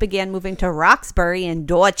Irish began moving to Roxbury and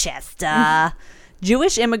Dorchester...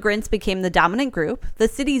 Jewish immigrants became the dominant group. The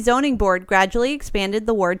city zoning board gradually expanded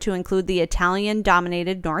the ward to include the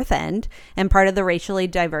Italian-dominated North End and part of the racially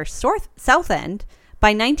diverse South End. By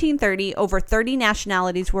 1930, over 30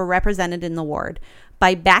 nationalities were represented in the ward.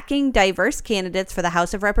 By backing diverse candidates for the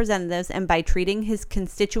House of Representatives and by treating his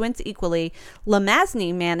constituents equally,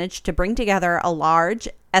 LeMasney managed to bring together a large,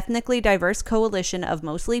 ethnically diverse coalition of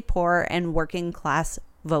mostly poor and working-class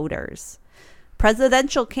voters.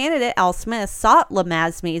 Presidential candidate Al Smith sought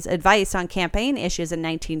LeMasney's advice on campaign issues in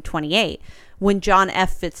 1928. When John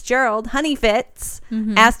F. Fitzgerald, Honey Fitz,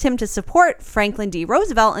 asked him to support Franklin D.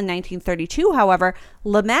 Roosevelt in 1932, however,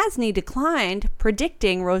 LeMasney declined,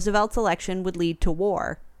 predicting Roosevelt's election would lead to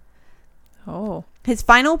war. Oh. His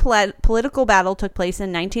final political battle took place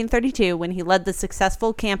in 1932 when he led the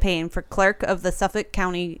successful campaign for clerk of the Suffolk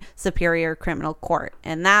County Superior Criminal Court.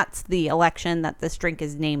 And that's the election that this drink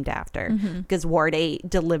is named after, because Ward 8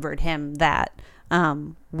 delivered him that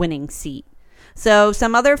winning seat. So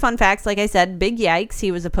some other fun facts, like I said, big yikes,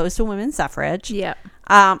 he was opposed to women's suffrage. Yeah.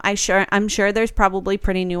 I'm sure there's probably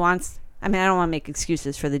pretty nuanced. I mean, I don't want to make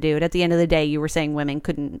excuses for the dude. At the end of the day, you were saying women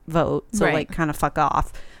couldn't vote, so like kind of fuck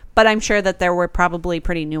off. But I'm sure that there were probably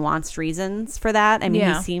pretty nuanced reasons for that. I mean,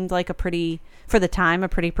 he seemed like for the time, a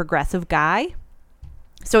pretty progressive guy.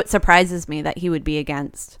 So it surprises me that he would be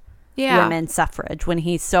against women's suffrage when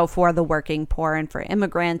he's so for the working poor and for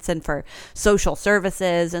immigrants and for social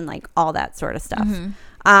services and like all that sort of stuff.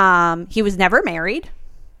 He was never married.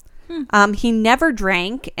 He never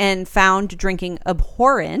drank and found drinking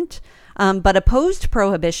abhorrent. But opposed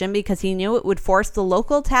prohibition because he knew it would force the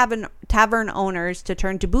local tavern owners to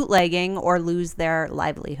turn to bootlegging or lose their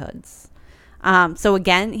livelihoods. So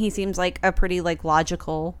again, he seems like a pretty like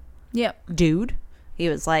logical Yep. dude. He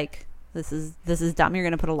was like, this is dumb. You're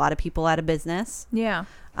going to put a lot of people out of business. Yeah.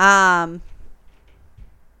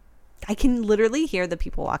 I can literally hear the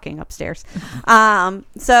people walking upstairs.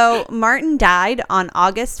 So Martin died on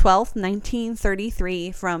August 12th,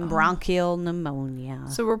 1933 from bronchial pneumonia.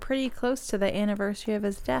 So we're pretty close to the anniversary of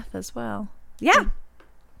his death as well. Yeah.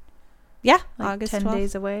 Yeah. Like August 10 12th.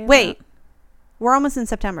 days away. Wait. We're almost in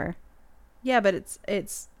September. Yeah, but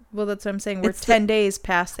it's well, that's what I'm saying. We're It's 10 days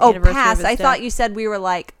past the anniversary past. of his I death. thought you said we were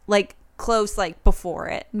like close, like before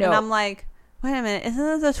it. No. And I'm like, wait a minute, isn't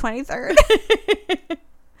it the 23rd?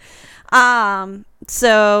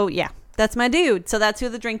 So yeah, that's my dude. So that's who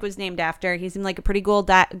the drink was named after. He seemed like a pretty cool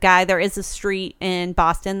guy. There is a street in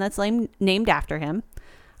Boston that's named after him.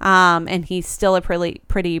 And he's still a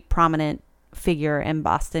pretty prominent figure in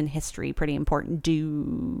Boston history. Pretty important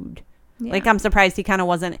dude. Yeah. Like, I'm surprised he kind of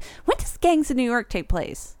wasn't. When does Gangs of New York take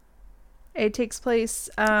place? It takes place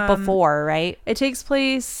Before, right? It takes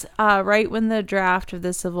place right when the draft of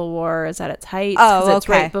the Civil War is at its height. Oh, 'cause it's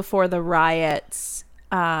okay. right before the riots,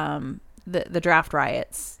 the draft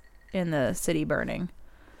riots in the city burning.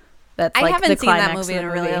 That's I like haven't the seen that climax movie of in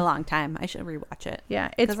the a really movie. long time. I should rewatch it. Yeah,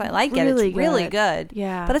 it's Because I like it. really It's really good.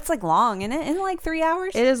 Yeah, But it's like long, isn't it? In like 3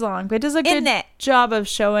 hours? it is long, but it does a Isn't good it? job of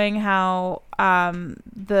showing how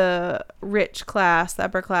the rich class, the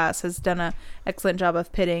upper class, has done a excellent job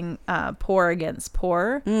of pitting poor against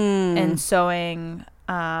poor and sowing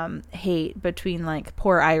hate between like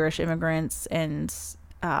poor Irish immigrants and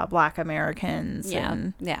Black Americans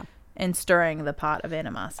and stirring the pot of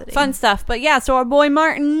animosity. Fun stuff. But yeah, so our boy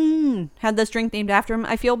Martin had this drink named after him.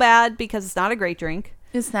 I feel bad because it's not a great drink.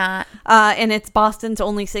 It's not. And it's Boston's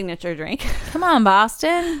only signature drink. Come on,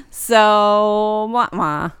 Boston. So, wah,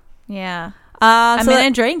 wah. Yeah. I'm I'm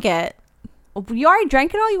going to drink it. You already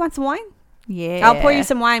drank it all? You want some wine? Yeah. I'll pour you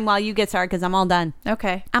some wine while you get started because I'm all done.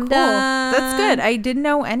 Okay. I'm cool. done. That's good. I didn't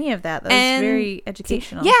know any of that. That was And- very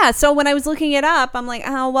educational. Yeah, so when I was looking it up, I'm like,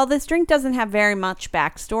 oh, well, this drink doesn't have very much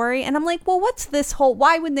backstory. And I'm like, well, what's this whole,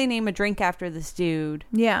 why would they name a drink after this dude?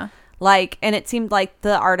 Yeah. Like, and it seemed like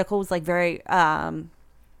the article was like very,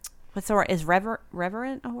 what's the word? Is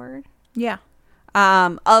reverent a word? Yeah.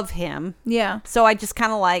 Of him. Yeah. So I just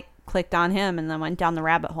kind of like clicked on him and then went down the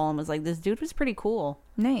rabbit hole and was like, this dude was pretty cool.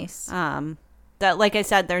 Nice. That, like I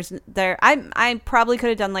said, I probably could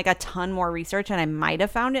have done like a ton more research and I might have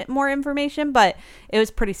found it more information, but it was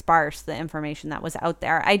pretty sparse, the information that was out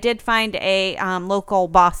there. I did find a local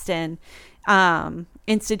Boston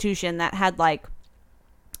institution that had like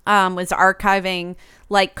was archiving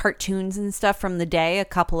like cartoons and stuff from the day. A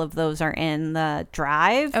couple of those are in the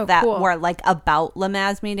drive that cool. were like about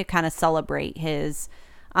Lamasme to kind of celebrate his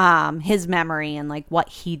memory and like what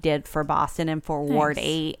he did for Boston and for Ward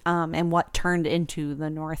 8 and what turned into the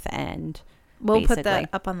North End. We'll put basically. that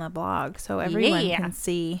up on the blog so everyone Yeah. can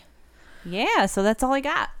see. Yeah, so that's all I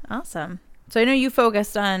got. Awesome. So I know you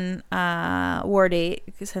focused on Ward 8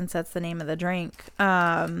 since that's the name of the drink.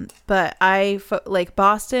 But like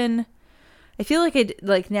Boston, I feel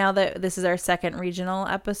like now that this is our second regional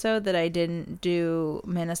episode that I didn't do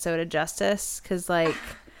Minnesota justice because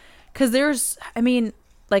there's, I mean,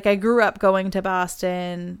 like I grew up going to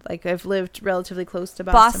Boston. Like I've lived relatively close to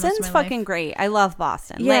Boston. most of Boston's my life. fucking great. I love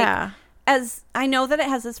Boston. Yeah. Like, as I know that it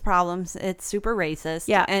has its problems, it's super racist.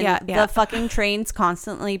 Yeah, and yeah. the fucking trains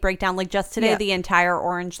constantly break down. Like just today, Yeah. the entire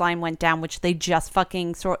Orange Line went down, which they just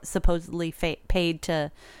fucking supposedly paid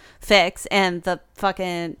to fix. And the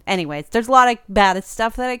fucking anyways, there's a lot of bad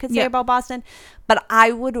stuff that I could say Yeah. about Boston, but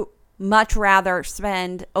I would much rather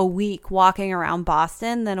spend a week walking around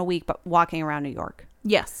Boston than a week walking around New York.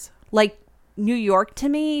 Yes. Like New York to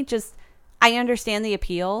me, just I understand the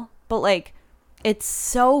appeal, but like it's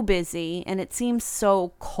so busy and it seems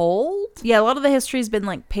so cold. Yeah, a lot of the history's been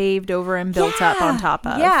like paved over and built up on top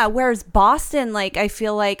of. Yeah, whereas Boston, like I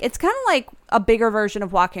feel like it's kind of like a bigger version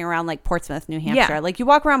of walking around like Portsmouth, New Hampshire. Yeah. Like you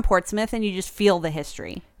walk around Portsmouth and you just feel the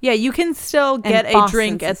history. Yeah, you can still get a Boston's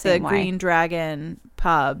drink the at the same way. Green Dragon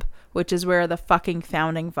pub, which is where the fucking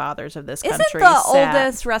founding fathers of this country Isn't the sat.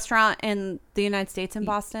 oldest restaurant in the United States in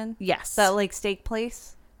Boston? Yes. That like steak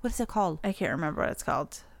place? What is it called? I can't remember what it's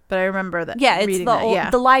called, but I remember that. Yeah, it's reading the that. old, yeah.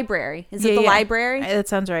 the library. Is it the library? That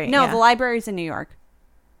sounds right. No, yeah. the library's in New York.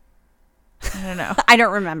 I don't know. I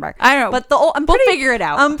don't remember. I don't know. But we'll figure it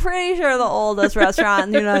out. I'm pretty sure the oldest restaurant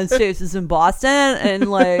in the United States is in Boston. And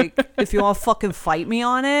like, if you want to fucking fight me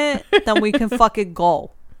on it, then we can fucking go.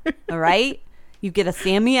 All right? You get a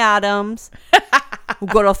Sammy Adams.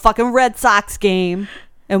 We'll go to a fucking Red Sox game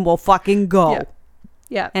and we'll fucking go. Yeah.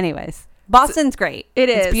 Yeah. Anyways, Boston's great. It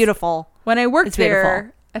It's is. beautiful. When I worked It's beautiful.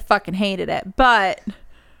 there, I fucking hated it. But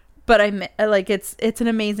but I like it's an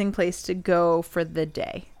amazing place to go for the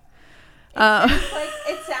day.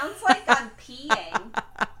 It sounds like I'm peeing.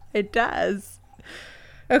 It does.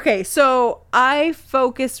 Okay, so I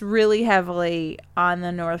focus really heavily on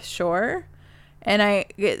the North Shore, and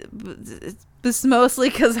this is mostly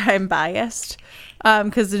because I'm biased,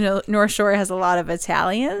 because the North Shore has a lot of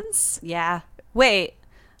Italians. Yeah. Wait,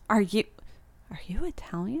 are you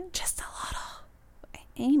Italian? Just a little.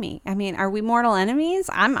 Amy, I mean, are we mortal enemies?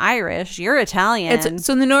 I'm Irish. You're Italian.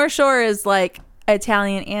 So the North Shore is like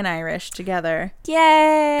Italian and Irish together.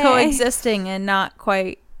 Yay. Coexisting in not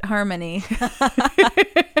quite harmony.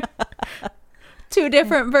 Two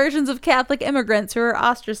different versions of Catholic immigrants who are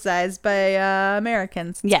ostracized by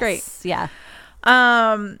Americans. It's great. Yeah.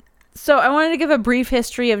 So I wanted to give a brief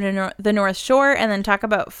history of the North Shore and then talk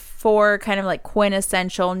about 4 kind of like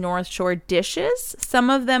quintessential North Shore dishes. Some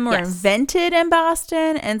of them were invented in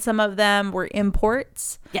Boston and some of them were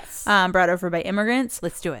imports. Yes. Brought over by immigrants.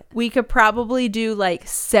 Let's do it. We could probably do like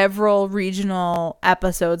several regional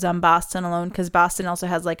episodes on Boston alone, because Boston also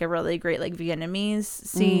has like a really great like Vietnamese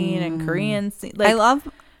scene and Korean scene. Like, I love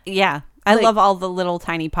all the little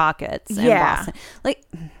tiny pockets in Boston. Like,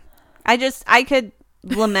 I could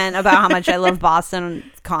lament about how much I love Boston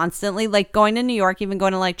constantly. Like going to New York, even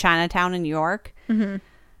going to like Chinatown in New York. Mm-hmm.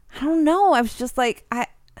 I don't know. I was just like, I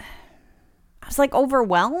was like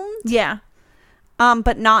overwhelmed. Yeah.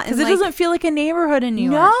 But not because it doesn't feel like a neighborhood in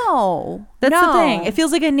New York. No, that's the thing. It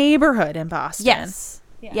feels like a neighborhood in Boston. Yes.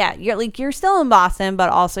 Yeah. You're still in Boston, but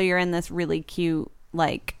also you're in this really cute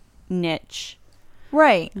like niche,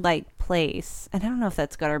 right? Like place. And I don't know if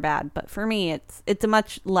that's good or bad, but for me, it's a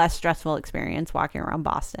much less stressful experience walking around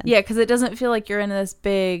Boston. Yeah, because it doesn't feel like you're in this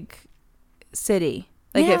big city.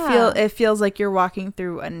 Like it feels like you're walking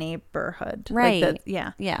through a neighborhood. Right. Like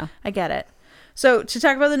yeah. I get it. So to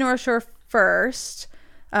talk about the North Shore first,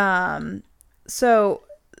 so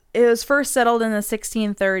it was first settled in the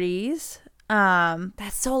 1630s.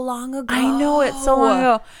 That's so long ago. I know, it's so long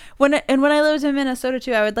ago. When I lived in Minnesota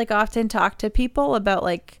too, I would like often talk to people about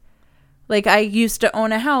like I used to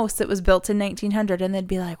own a house that was built in 1900, and they'd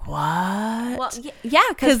be like, "What?" Well, yeah,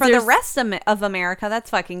 because for the rest of America, that's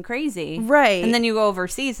fucking crazy, right? And then you go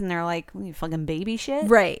overseas, and they're like, "You fucking baby shit,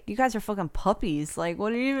 right? You guys are fucking puppies. Like,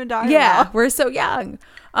 what are you even talking about? Yeah, we're so young."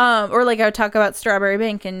 Or like I would talk about Strawberry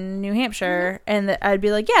Bank in New Hampshire, and I'd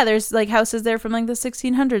be like, "Yeah, there's like houses there from like the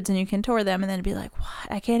 1600s, and you can tour them." And then it'd be like, "What?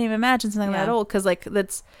 I can't even imagine something that old," because like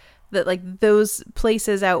that those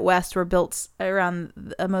places out west were built around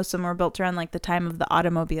most of them were built around like the time of the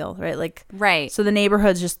automobile, right? Like right. So the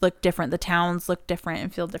neighborhoods just look different, the towns look different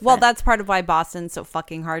and feel different. Well, that's part of why Boston's so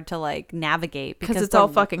fucking hard to like navigate, because it's all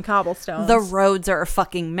fucking cobblestones. The roads are a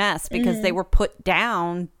fucking mess because they were put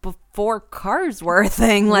down before cars were a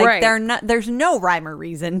thing. Like they're not. There's no rhyme or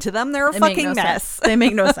reason to them. They're a fucking mess. They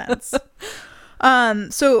make no sense.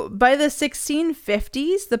 So by the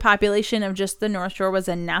 1650s, the population of just the North Shore was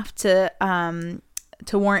enough to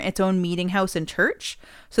warrant its own meeting house and church.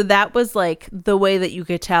 So that was like the way that you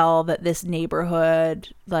could tell that this neighborhood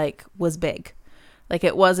like was big. Like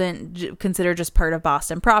it wasn't considered just part of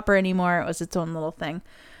Boston proper anymore. It was its own little thing.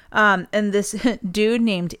 And this dude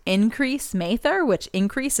named Increase Mather, which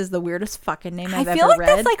Increase is the weirdest fucking name I've ever read. I feel like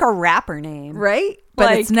that's like a rapper name. Right? But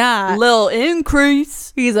like, it's not. Lil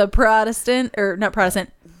Increase. He's a Protestant, or not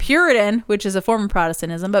Protestant, Puritan, which is a form of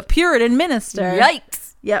Protestantism, but Puritan minister.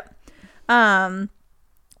 Yikes. Yep.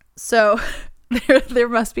 So there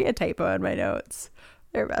must be a typo in my notes.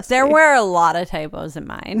 There were a lot of typos in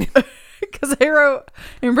mine. Because I wrote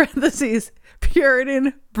in parentheses,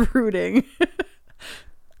 Puritan brooding.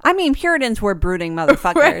 I mean, Puritans were brooding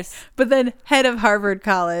motherfuckers. Right. But then head of Harvard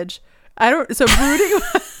College. So brooding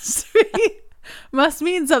must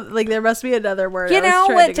mean something. Like there must be another word. You know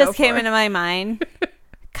what just came into my mind?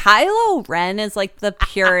 Kylo Ren is like the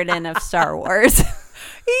Puritan of Star Wars.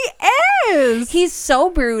 He is. He's so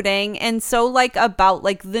brooding and so like about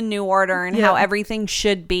like the new order and how everything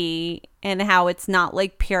should be and how it's not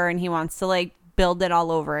like pure, and he wants to like build it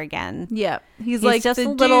all over again. Yeah, he's like just a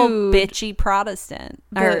little bitchy Protestant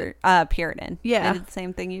or Puritan. Yeah, I did the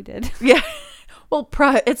same thing you did. Yeah, well,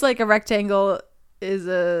 it's like a rectangle is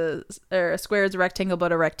a square is a rectangle,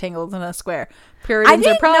 but a rectangle isn't a square. Puritans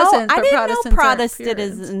are Protestants. I didn't know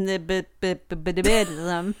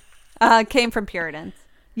Protestantism came from Puritans.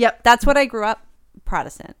 Yep, that's what I grew up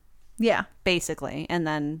Protestant. Yeah, basically, and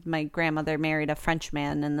then my grandmother married a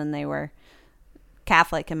Frenchman, and then they were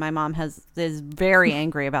Catholic, and my mom is very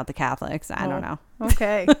angry about the Catholics. I don't know.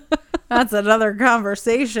 Okay. That's another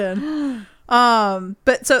conversation.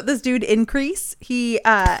 But so this dude Increase, he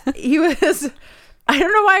was I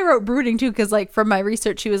don't know why I wrote brooding too, because like from my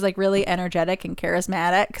research, she was like really energetic and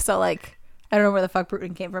charismatic. So like, I don't know where the fuck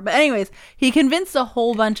brooding came from. But anyways, he convinced a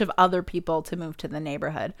whole bunch of other people to move to the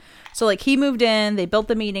neighborhood. So like he moved in, they built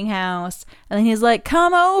the meeting house, and then he's like,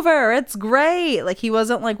 come over, it's great. Like he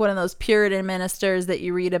wasn't like one of those Puritan ministers that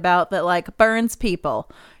you read about that like burns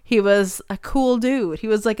people. He was a cool dude. He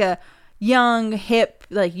was like a young, hip,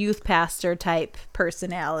 like youth pastor type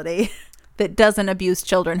personality that doesn't abuse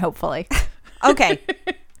children, hopefully. Okay.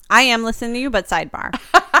 I am listening to you, but sidebar.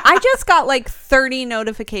 I just got like 30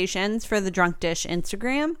 notifications for the Drunk Dish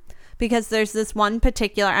Instagram because there's this one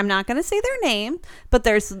particular, I'm not going to say their name, but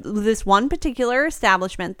there's this one particular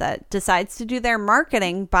establishment that decides to do their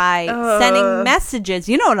marketing by sending messages.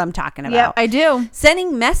 You know what I'm talking about. Yeah, I do.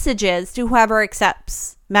 Sending messages to whoever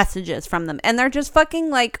accepts messages from them. And they're just fucking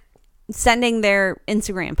like sending their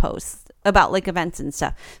Instagram posts about like events and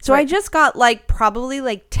stuff. So I just got like probably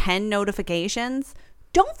like 10 notifications.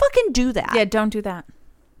 Don't fucking do that. Yeah, don't do that.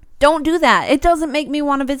 Don't do that. It doesn't make me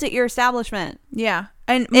want to visit your establishment. Yeah.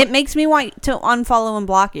 And it makes me want to unfollow and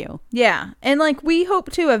block you. Yeah. And like we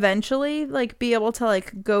hope to eventually like be able to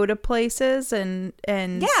like go to places and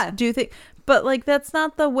do things. But like that's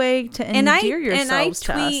not the way to endear yourselves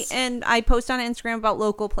to us. And I tweet and I post on Instagram about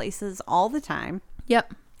local places all the time.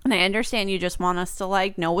 Yep. And I understand you just want us to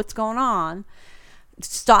like know what's going on.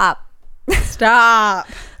 Stop.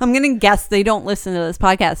 I'm gonna guess they don't listen to this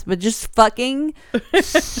podcast, but just fucking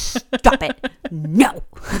stop it. No.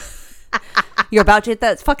 You're about to hit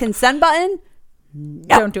that fucking send button.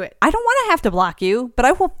 No. Don't do it. I don't want to have to block you, but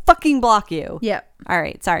I will fucking block you. Yep. All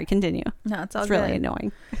right, sorry, continue. No, it's all good. Really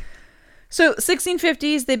annoying. So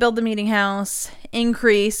 1650s, they build the meeting house.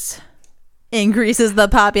 Increases the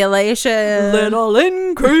population. Little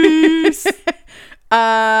increase.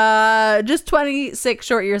 Just 26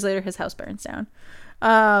 short years later, his house burns down.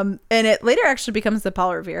 And it later actually becomes the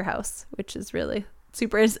Paul Revere house, which is really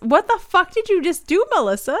super. What the fuck did you just do,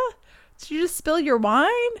 Melissa? Did you just spill your wine?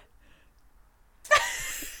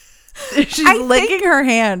 She's licking her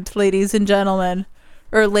hand, ladies and gentlemen.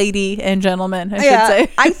 Or lady and gentlemen, I should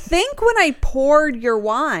say. I think when I poured your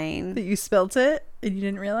wine, that you spilt it and you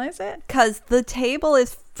didn't realize it? Because the table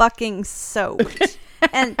is fucking soaked.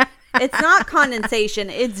 And it's not condensation.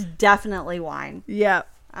 It's definitely wine. Yeah.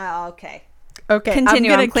 Okay.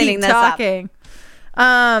 Continue. I'm cleaning this talking.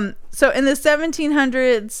 So in the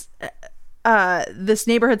 1700s, this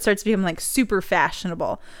neighborhood starts to become like super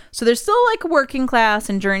fashionable. So there's still like working class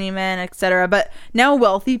and journeymen, etc. But now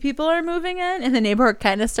wealthy people are moving in, and the neighborhood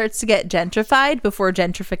kind of starts to get gentrified before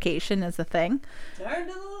gentrification is a thing. Turn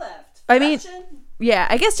to the left. I mean, yeah,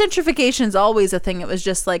 I guess gentrification is always a thing. It was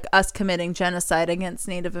just like us committing genocide against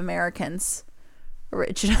Native Americans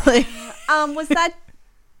originally. Was that?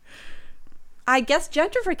 I guess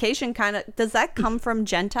gentrification kind of, does that come from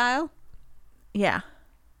Gentile? Yeah.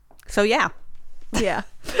 So yeah.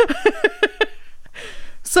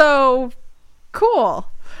 So cool.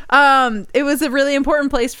 It was a really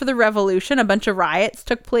important place for the revolution. A bunch of riots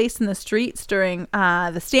took place in the streets during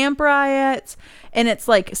the stamp riots, and it's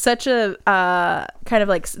like such a kind of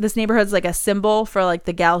like this neighborhood's like a symbol for like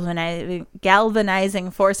the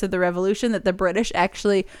galvanizing force of the revolution, that the British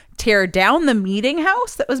actually tear down the meeting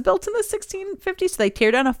house that was built in the 1650s. So they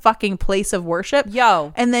tear down a fucking place of worship,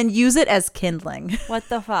 and then use it as kindling. What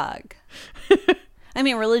the fuck? I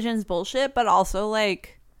mean, religion's bullshit, but also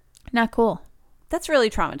like not cool. That's really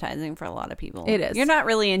traumatizing for a lot of people. It is. You're not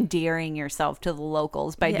really endearing yourself to the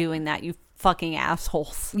locals by doing that, you fucking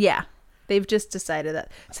assholes. Yeah. They've just decided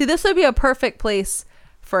that. See, this would be a perfect place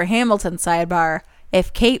for a Hamilton sidebar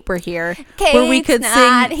if Kate were here. Where we could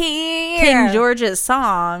sing King George's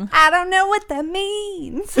song. I don't know what that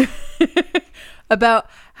means. About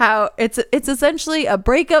how it's essentially a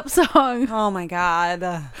breakup song. Oh my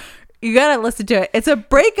God. You gotta listen to it. It's a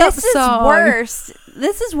breakup song.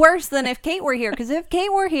 This is worse than if Kate were here. Because if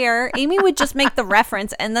Kate were here, Amy would just make the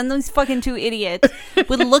reference, and then those fucking two idiots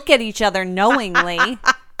would look at each other knowingly,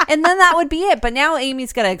 and then that would be it. But now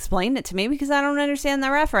Amy's got to explain it to me because I don't understand the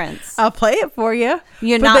reference. I'll play it for you.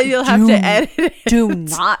 Then you'll have to edit it. Do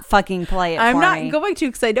not fucking play it for me. I'm not going to,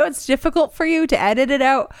 because I know it's difficult for you to edit it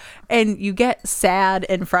out, and you get sad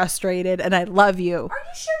and frustrated, and I love you. Are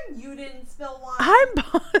you sure you didn't spill wine? I'm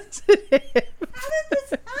positive. How did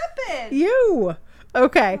this happen? You.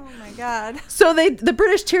 Okay. Oh my God. So the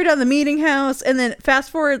British tear down the meeting house, and then fast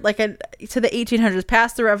forward to the 1800s,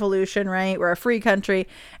 past the revolution, right? We're a free country,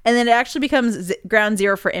 and then it actually becomes ground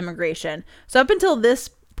zero for immigration. So up until this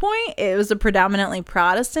point, it was a predominantly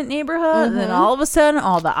Protestant neighborhood, and then all of a sudden,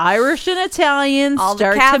 all the Irish and Italians all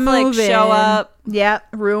start the Catholics to move in. show up. Yeah,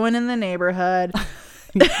 ruining the neighborhood.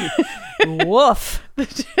 Woof.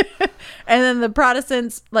 And then the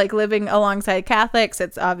Protestants, like, living alongside Catholics,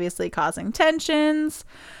 it's obviously causing tensions.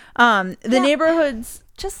 The neighborhoods,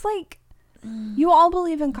 just like, you all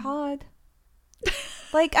believe in God.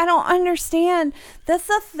 Like, I don't understand. That's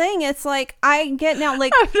the thing. It's like, I get now,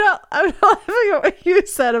 like, I'm not laughing at what you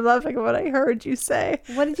said. I'm laughing at what I heard you say.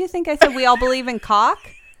 what did you think I said? We all believe in cock?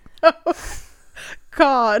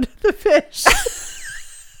 God, the fish.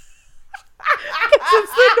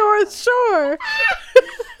 It's the North Shore.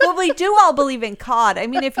 Well, we do all believe in cod. I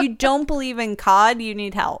mean, if you don't believe in cod, you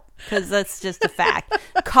need help, because that's just a fact.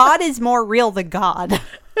 Cod is more real than God.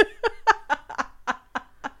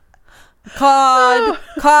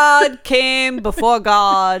 Cod came before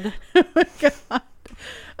God. Oh my God.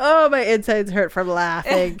 Oh, my insides hurt from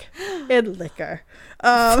laughing. In liquor.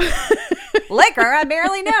 Liquor? I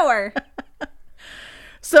barely know her.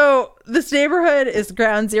 So this neighborhood is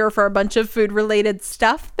ground zero for a bunch of food related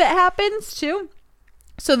stuff that happens too.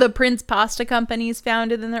 So the Prince Pasta Company is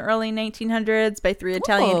founded in the early 1900s by 3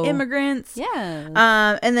 Italian immigrants.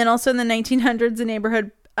 Yeah. And then also in the 1900s, the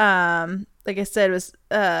neighborhood, like I said, was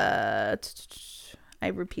I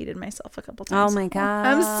repeated myself a couple times. Oh my God.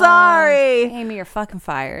 I'm sorry. Amy, you're fucking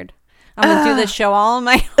fired. I'm going to do this show all on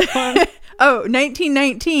my own. Oh,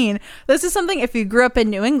 1919. This is something if you grew up in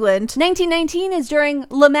New England. 1919 is during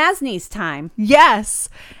LeMasney's time. Yes.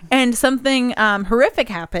 And something horrific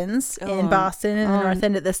happens in Boston in the North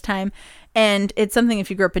End at this time. And it's something if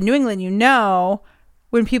you grew up in New England, you know,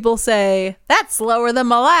 when people say, that's slower than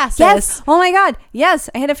molasses. Yes. Oh my God. Yes.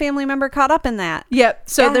 I had a family member caught up in that. Yep.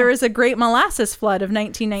 So Yeah. there was a great molasses flood of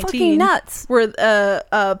 1919. Fucking nuts. Where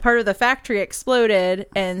a part of the factory exploded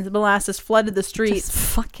and the molasses flooded the streets. Just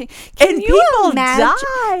fucking. And people imagine?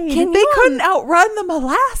 died. Can They you couldn't outrun the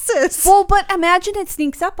molasses. Well, but imagine it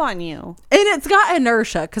sneaks up on you. And it's got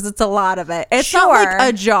inertia because it's a lot of it. It's not Sure.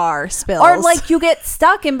 like a jar spills. Or like you get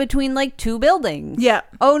stuck in between like two buildings. Yeah.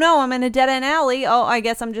 Oh no, I'm in a dead end alley. Oh, I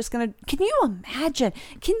guess I'm just gonna. Can you imagine?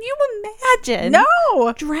 Can you imagine?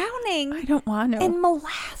 No. Drowning I don't want to. in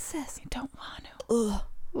molasses. I don't want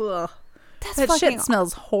to. Ugh. That's That fucking shit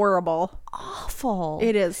smells horrible. awful.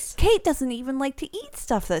 It is. Kate doesn't even like to eat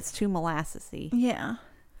stuff that's too molassesy. Yeah.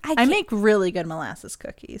 I I make really good molasses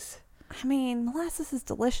cookies. I mean, molasses is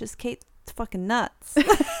delicious. Kate's fucking nuts.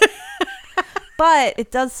 But it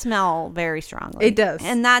does smell very strongly. It does.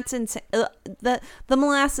 And that's insane. The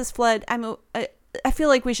molasses flood. I feel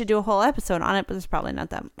like we should do a whole episode on it, but there's probably not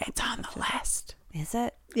that. It's on the list. Is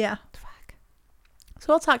it? Yeah. Fuck. So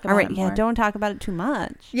we'll talk about All right. it Yeah. more. Don't talk about it too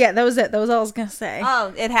much. Yeah, that was it. That was all I was going to say.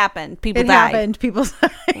 Oh, it happened. People it died. happened. People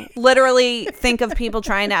died. Literally think of people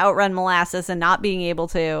trying to outrun molasses and not being able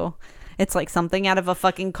to. It's like something out of a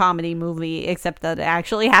fucking comedy movie, except that it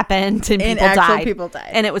actually happened and People died.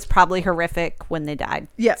 And it was probably horrific when they died.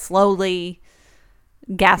 Yeah. Slowly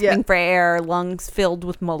gasping for air, lungs filled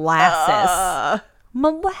with molasses.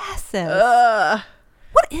 Molasses.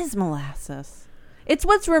 What is molasses? It's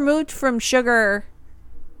what's removed from sugar,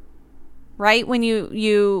 right? When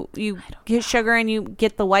you get sugar and you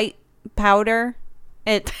get the white powder.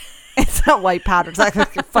 It's not white powder. It's like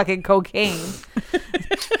fucking cocaine.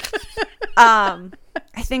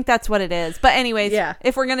 I think that's what it is. But anyways, Yeah.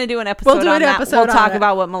 if we're gonna do an episode We'll do on an that, episode we'll on talk it.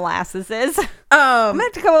 about what molasses is. I'm gonna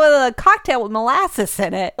have to come up with a cocktail with molasses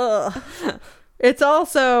in it. It's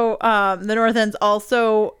also the North End's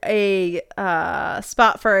also a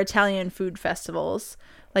spot for Italian food festivals,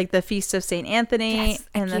 like the Feast of St. Anthony Yes,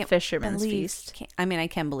 I and the can't Fisherman's believe- Feast. I mean, I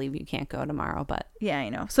can't believe you can't go tomorrow, but Yeah, I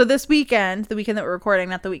know. So this weekend, the weekend that we're recording,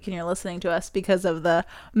 not the weekend you're listening to us, because of the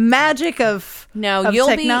magic of of you'll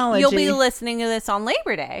technology. be listening to this on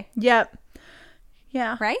Labor Day, Yep.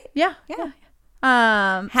 Yeah. right? Yeah.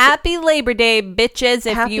 Happy Labor Day, bitches!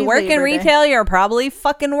 If Happy you work Labor in Day. retail, you're probably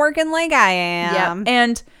fucking working like I am.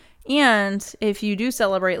 Yeah. And if you do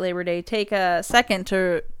celebrate Labor Day, take a second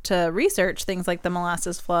to research things like the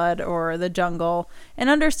molasses flood or the jungle and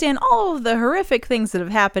understand all of the horrific things that have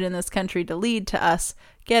happened in this country to lead to us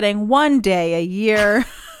getting one day a year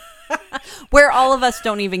Where all of us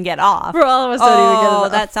don't even get off. where all of us don't even get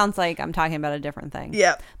enough. That sounds like I'm talking about a different thing.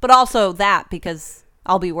 Yeah. But also that because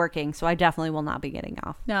I'll be working, so I definitely will not be getting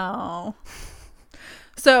off. No.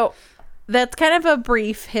 So that's kind of a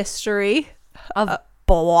brief history Of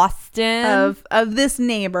Boston. of this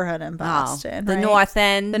neighborhood in Boston. the right? North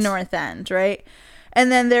End. The North End, right? And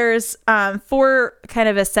then there's 4 kind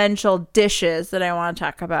of essential dishes that I want to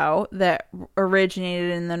talk about that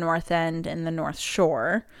originated in the North End and the North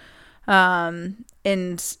Shore. And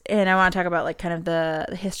I want to talk about like kind of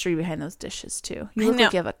the history behind those dishes too. You look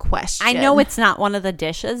like you have a question. I know it's not one of the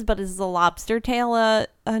dishes, but is the lobster tail a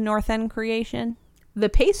North End creation? The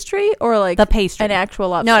pastry or like The pastry. an actual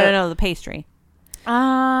lobster? No, the pastry.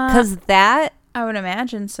 Because that I would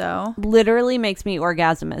imagine so. literally makes me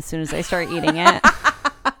orgasm as soon as I start eating it.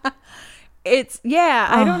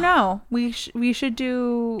 I don't know. We should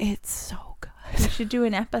do It's so good. we should do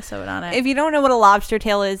an episode on it. If you don't know what a lobster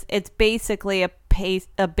tail is, it's basically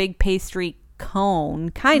a big pastry cone,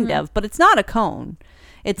 kind of, but it's not a cone.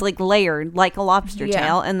 It's like layered like a lobster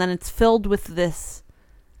tail, and then it's filled with this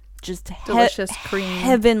just delicious cream,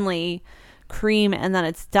 heavenly cream, and then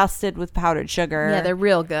it's dusted with powdered sugar. Yeah, they're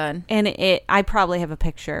real good. And I probably have a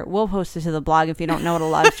picture. We'll post it to the blog if you don't know what a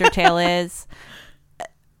lobster tail is.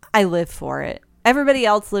 I live for it. Everybody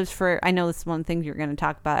else lives for, I know this is one of the things you're going to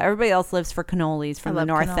talk about. Everybody else lives for cannolis from the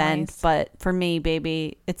North End. But for me,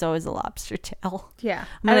 baby, it's always a lobster tail. Yeah.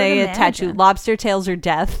 I'm going to get a tattoo. Lobster tails are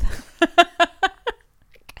death.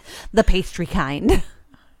 The pastry kind.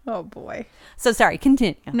 Oh, boy. So sorry,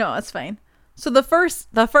 continue. No, it's fine. So the first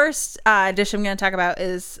dish I'm going to talk about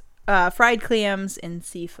is fried clams and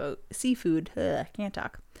seafood. Ugh, can't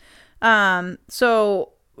talk.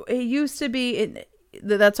 So it used to be...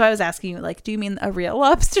 That's why I was asking you, like, do you mean a real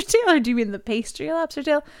lobster tail or do you mean the pastry lobster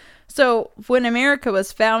tail? So when America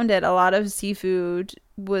was founded, a lot of seafood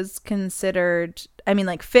was considered, I mean,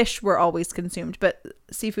 like fish were always consumed, but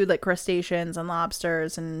seafood like crustaceans and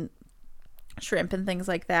lobsters and shrimp and things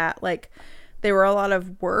like that, like they were a lot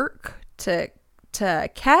of work to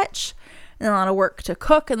catch and a lot of work to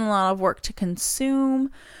cook and a lot of work to consume.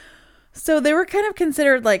 So they were kind of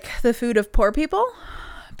considered like the food of poor people,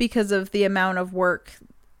 because of the amount of work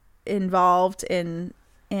involved in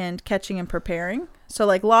catching and preparing. So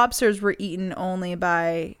like lobsters were eaten only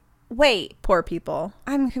by poor people.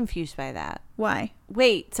 I'm confused by that. Why?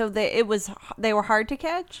 Wait, so they were hard to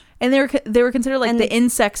catch? And they were considered like the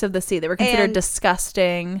insects of the sea. They were considered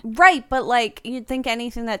disgusting. Right, but like you'd think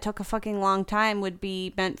anything that took a fucking long time would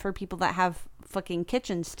be meant for people that have fucking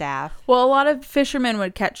kitchen staff. Well, a lot of fishermen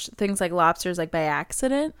would catch things like lobsters like by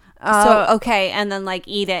accident. Oh, okay, and then like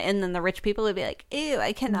eat it, and then the rich people would be like, "Ew,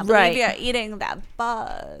 I cannot believe you're eating that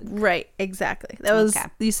bug." Right, exactly. That was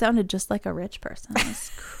you sounded just like a rich person.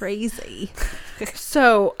 That's crazy.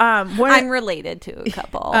 So, I'm related to a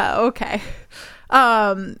couple. Okay.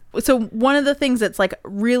 So one of the things that's like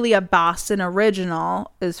really a Boston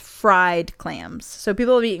original is fried clams. So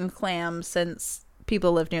people have eaten clams since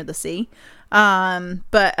people live near the sea.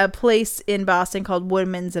 But a place in Boston called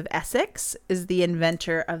Woodman's of Essex is the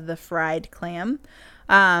inventor of the fried clam.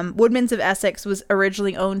 Woodman's of Essex was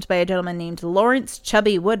originally owned by a gentleman named Lawrence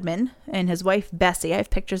Chubby Woodman and his wife Bessie. I have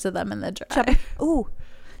pictures of them in the drive.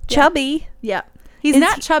 Chubby. Yeah. He's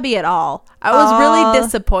not chubby at all. I was really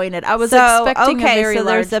disappointed. I was expecting a very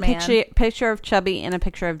large there's man. a picture of Chubby and a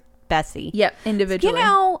picture of Bessie. Yep, individually. You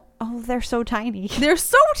know, they're so tiny. They're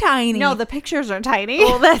so tiny. No, the pictures are tiny.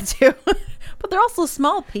 Well, that too. But they're also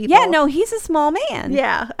small people. Yeah, no, he's a small man.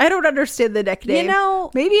 Yeah, I don't understand the nickname. You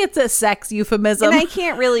know, maybe it's a sex euphemism. And I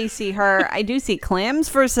can't really see her. I do see clams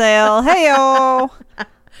for sale. Hey-o.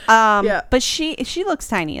 Yeah. But she looks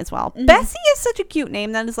tiny as well. Mm-hmm. Bessie is such a cute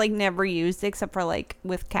name that is like never used except for like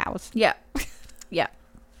with cows. Yeah. Yeah.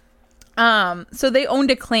 So they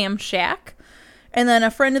owned a clam shack. And then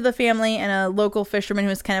a friend of the family and a local fisherman who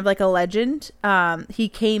was kind of like a legend, he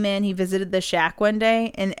came in, he visited the shack one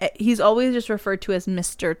day, and he's always just referred to as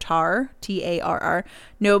Mr. Tarr, T-A-R-R.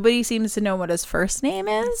 Nobody seems to know what his first name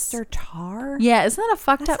is. Mr. Tarr? Yeah, isn't that a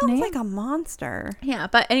fucked up name? Sounds like a monster. Yeah,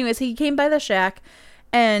 but anyways, he came by the shack,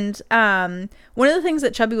 and one of the things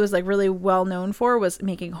that Chubby was like really well known for was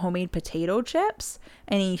making homemade potato chips,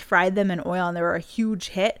 and he fried them in oil, and they were a huge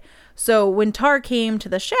hit. So when Tarr came to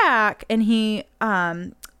the shack and he,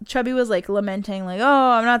 Chubby was like lamenting like,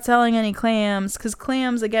 oh, I'm not selling any clams. Cause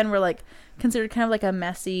clams again were like considered kind of like a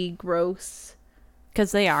messy, gross.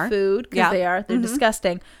 Cause they are food. Cause they are. They're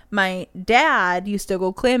disgusting. My dad used to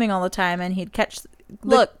go clamming all the time and he'd catch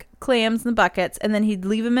clams in the buckets and then he'd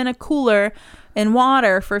leave them in a cooler in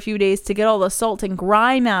water for a few days to get all the salt and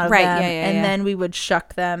grime out of them. And then we would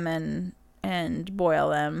shuck them and boil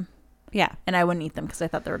them. Yeah. And I wouldn't eat them because I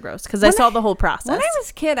thought they were gross. Because I saw the whole process. When I was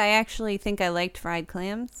a kid, I actually think I liked fried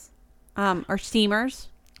clams. Or steamers.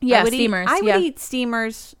 Yeah, steamers. I would eat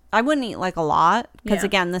steamers. I wouldn't eat like a lot. Because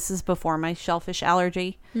again, this is before my shellfish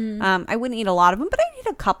allergy. I wouldn't eat a lot of them. But I'd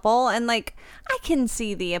eat a couple. And like, I can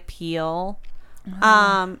see the appeal.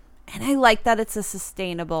 And I like that it's a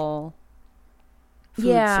sustainable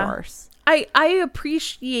food source. I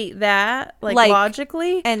appreciate that. Like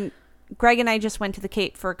logically. And Greg and I just went to the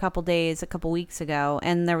Cape for a couple weeks ago,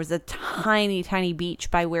 and there was a tiny, tiny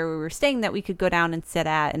beach by where we were staying that we could go down and sit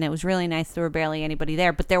at, and it was really nice. There were barely anybody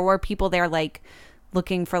there, but there were people there like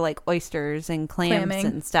looking for like oysters and clams Clamming.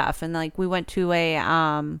 and stuff. And like we went to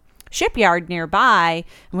a shipyard nearby,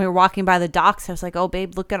 and we were walking by the docks. I was like, oh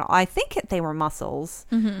babe, look at all, I think they were mussels.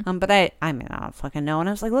 But I mean, I don't fucking know. And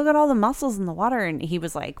I was like, look at all the mussels in the water. And he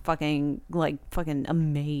was like fucking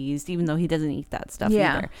amazed, even though he doesn't eat that stuff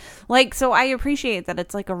either. Like, so I appreciate that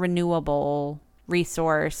it's like a renewable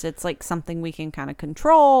resource. It's like something we can kind of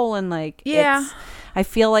control, and like I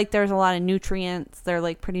feel like there's a lot of nutrients. They're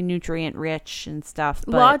like pretty nutrient rich and stuff,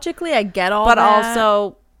 but logically I get all but that.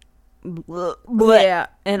 also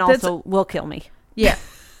and also will kill me.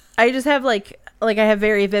 I just have like I have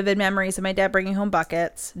very vivid memories of my dad bringing home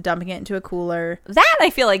buckets, dumping it into a cooler. That I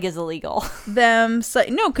feel like is illegal. No,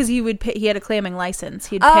 because he had a clamming license.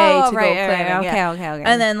 He'd pay to go clamming. Okay.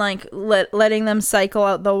 And then like letting them cycle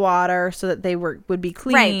out the water so that they would be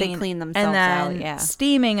clean. Right, they clean themselves and then out.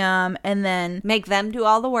 Steaming them, and then make them do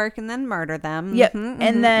all the work, and then murder them. Yep,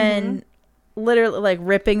 and then literally like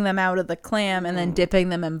ripping them out of the clam and then dipping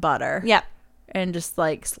them in butter. Yep, and just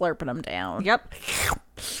like slurping them down. Yep.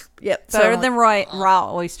 So, Better than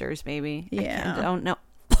raw oysters, maybe. Yeah. I don't know.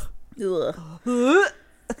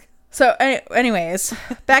 So, anyways,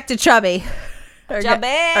 back to Chubby. Our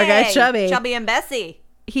guy Chubby. Chubby and Bessie.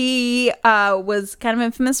 He was kind of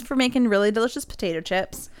infamous for making really delicious potato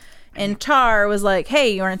chips. And Tar was like,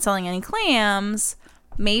 hey, you aren't selling any clams.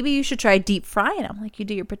 Maybe you should try deep frying them like you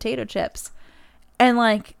do your potato chips. And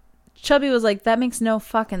like, Chubby was like, that makes no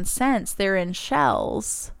fucking sense. They're in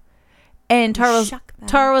shells. And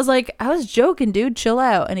Tar was like, I was joking, dude. Chill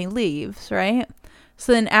out. And he leaves, right?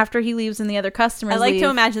 So then after he leaves and the other customers I like leave, to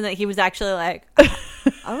imagine that he was actually like,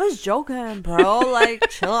 I was joking, bro. Like,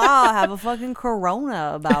 chill out. Have a fucking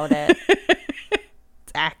Corona about it.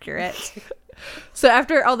 It's accurate. So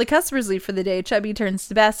after all the customers leave for the day, Chubby turns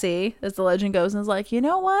to Bessie, as the legend goes, and is like, you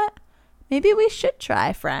know what? Maybe we should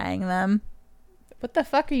try frying them. What the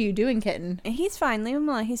fuck are you doing, kitten? He's fine. Leave him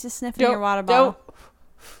alone. He's just sniffing your water bottle.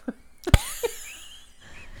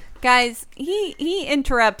 Guys, he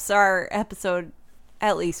interrupts our episode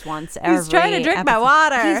at least once every He's trying to drink episode. my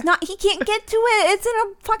water. He's not. He can't get to it. It's in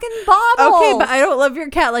a fucking bottle. Okay, but I don't love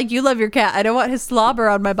your cat like you love your cat. I don't want his slobber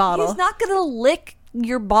on my bottle. He's not gonna lick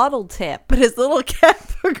your bottle tip. But his little cat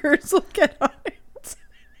boogers will get on it.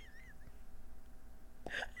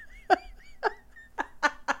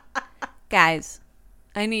 Guys,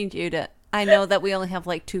 I need you to. I know that we only have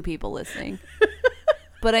like 2 people listening.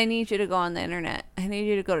 But I need you to go on the internet. I need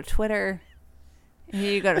you to go to Twitter. I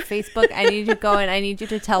need you to go to Facebook. I need you to go and I need you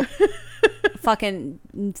to tell fucking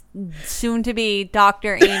soon to be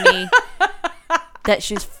Dr. Amy that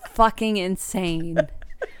she's fucking insane.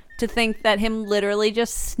 To think that him literally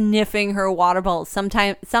just sniffing her water bottle,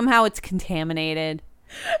 somehow it's contaminated.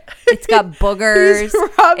 It's got boogers.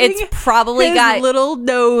 It's probably his got little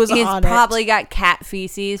nose on it. It's probably got cat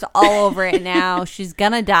feces all over it now. She's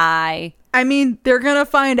gonna die. I mean, they're going to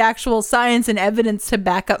find actual science and evidence to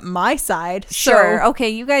back up my side. Sure. So. Okay,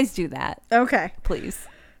 you guys do that. Okay. Please.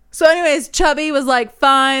 So anyways, Chubby was like,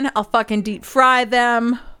 fine, I'll fucking deep fry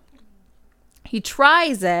them. He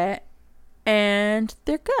tries it, and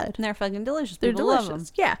they're good. And they're fucking delicious. They're People delicious. love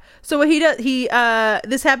them. Yeah. So what he does,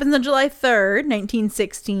 this happens on July 3rd,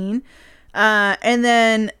 1916. And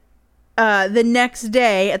then the next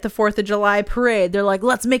day at the 4th of July parade, they're like,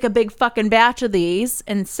 let's make a big fucking batch of these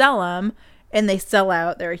and sell them. And they sell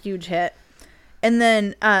out. They're a huge hit. And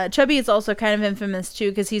then Chubby is also kind of infamous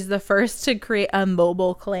too because he's the first to create a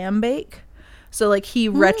mobile clam bake. So like he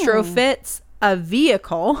retrofits a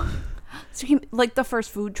vehicle. So he, like the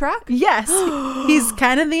first food truck? Yes. He's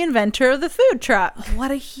kind of the inventor of the food truck.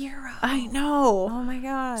 What a hero. I know. Oh my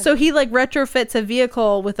God. So he like retrofits a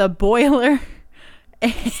vehicle with a boiler.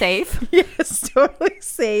 Safe? Yes, totally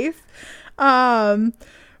safe.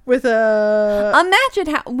 With a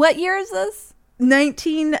imagine what year is this?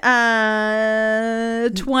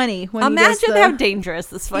 1920. Imagine how dangerous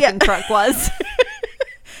this fucking truck was.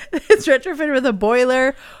 It's retrofitted with a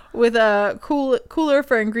boiler, with a cooler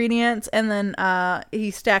for ingredients, and then he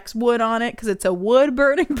stacks wood on it because it's a wood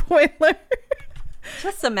burning boiler.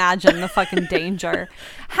 Just imagine the fucking danger.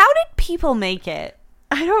 How did people make it?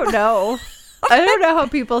 I don't know. I don't know how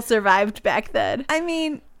people survived back then. I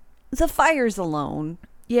mean, the fires alone.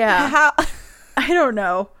 Yeah. How? I don't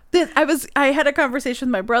know. I had a conversation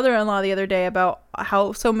with my brother-in-law the other day about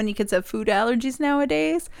how so many kids have food allergies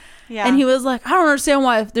nowadays. Yeah. And he was like, I don't understand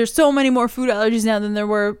why there's so many more food allergies now than there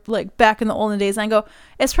were like back in the olden days. And I go,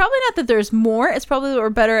 it's probably not that there's more. It's probably that we're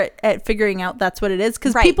better at figuring out that's what it is.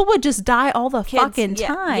 Because people would just die all the fucking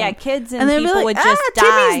time. Yeah, kids and people like, would just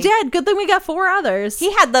die. Timmy's dead. Good thing we got 4 others.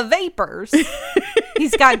 He had the vapors.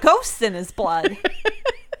 He's got ghosts in his blood.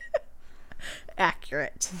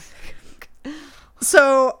 accurate.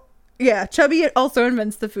 So, yeah, Chubby also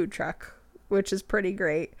invents the food truck, which is pretty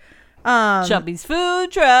great. Chubby's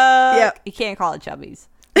food truck. Yep. You can't call it Chubby's.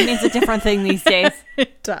 It means a different thing these days.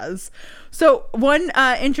 It does. So one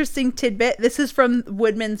interesting tidbit, this is from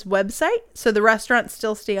Woodman's website. So the restaurant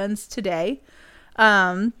still stands today.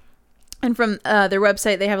 And from their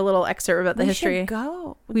website, they have a little excerpt about the history. Should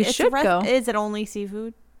go. We should go. Is it only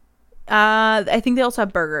seafood? I think they also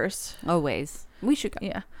have burgers. Always. We should go.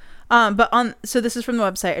 Yeah. So this is from the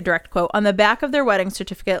website, a direct quote. On the back of their wedding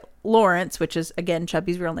certificate, Lawrence, which is, again,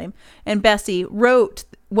 Chubby's real name, and Bessie wrote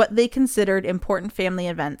what they considered important family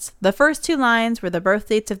events. The first 2 lines were the birth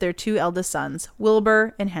dates of their 2 eldest sons,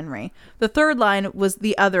 Wilbur and Henry. The third line was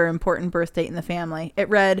the other important birth date in the family. It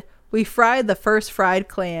read, "We fried the first fried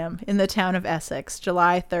clam in the town of Essex,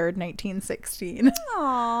 July 3rd, 1916.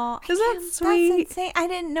 Aw. Is that sweet? That's insane. I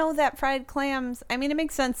didn't know that fried clams. I mean, it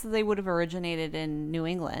makes sense that they would have originated in New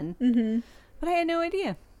England. Mm-hmm. But I had no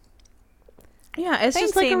idea. Yeah, it's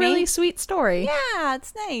Thanks, just like Amy. a really sweet story. Yeah,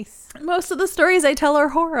 it's nice. Most of the stories I tell are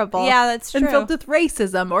horrible. Yeah, that's And true. filled with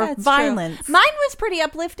racism or That's violence. true. Mine was pretty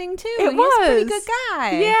uplifting, too. It He's a pretty was. good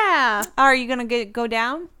guy. Yeah. Are you going to go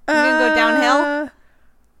down? You're going to go downhill?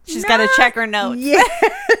 She's got to check her notes. Yeah.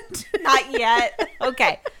 Not yet.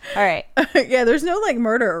 Okay. All right. Yeah, there's no like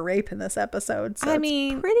murder or rape in this episode. So I it's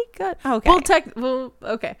mean, pretty good. okay. Okay. We'll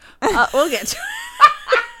get to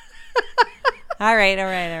All right.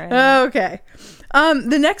 it. Okay.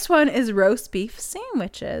 The next one is roast beef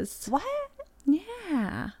sandwiches. What?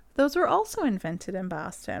 Yeah. Those were also invented in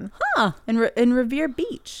Boston. Huh. In Revere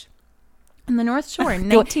Beach. In the North Shore in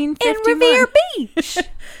 1951. In Revere Beach.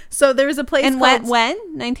 So there was a place And called... when?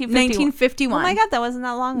 1951. 1951. Oh my God, that wasn't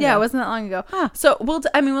that long ago. Yeah, it wasn't that long ago. So we'll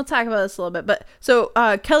talk about this a little bit. But so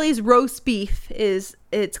Kelly's roast beef is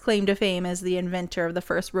its claim to fame as the inventor of the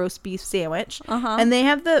first roast beef sandwich. And they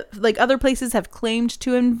have other places have claimed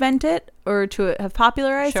to invent it or to have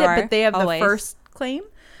popularized it, but they have always. the first claim.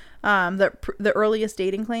 The earliest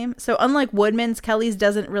dating claim. So unlike Woodman's, Kelly's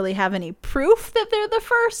doesn't really have any proof that they're the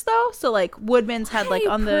first though. So like Woodman's had like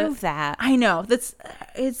on the prove that? I know it's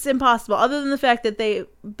impossible. Other than the fact that they've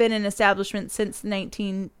been in establishment since late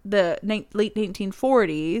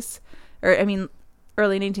 1940s, or I mean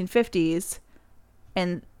early 1950s,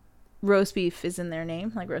 and roast beef is in their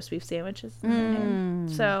name, like roast beef sandwiches in their name.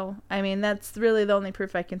 So I mean that's really the only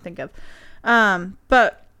proof I can think of.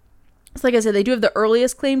 But so like I said, they do have the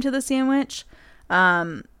earliest claim to the sandwich,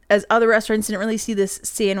 as other restaurants didn't really see this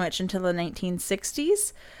sandwich until the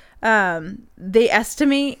 1960s. They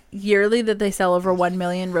estimate yearly that they sell over 1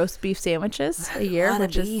 million roast beef sandwiches a year,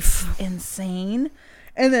 which is insane.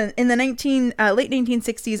 And then in the late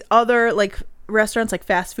 1960s, other like restaurants like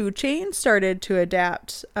fast food chains started to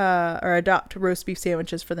adopt roast beef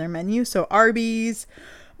sandwiches for their menu. So Arby's,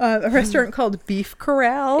 a restaurant called Beef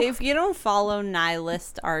Corral. If you don't follow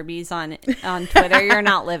Nihilist Arby's on Twitter, you're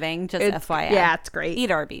not living. Just FYI. Yeah, it's great. Eat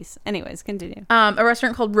Arby's. Anyways, continue. A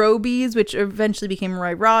restaurant called Roby's, which eventually became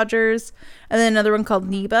Roy Rogers, and then another one called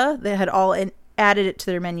Neba. They had all added it to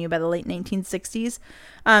their menu by the late 1960s.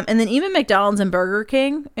 And then even McDonald's and Burger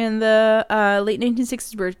King in the late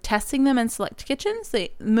 1960s were testing them in select kitchens.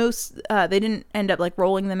 They didn't end up like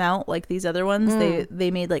rolling them out like these other ones.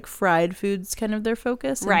 They made like fried foods kind of their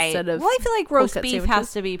focus instead of. Well, I feel like roast beef sandwiches.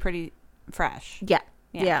 has to be pretty fresh.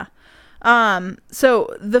 Yeah.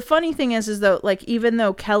 So the funny thing is though, like even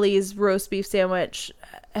though Kelly's roast beef sandwich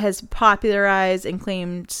has popularized and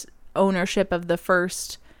claimed ownership of the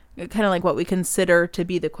first, kind of like what we consider to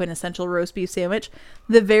be the quintessential roast beef sandwich,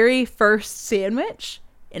 the very first sandwich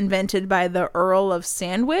invented by the Earl of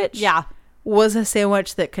Sandwich was a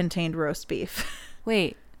sandwich that contained roast beef.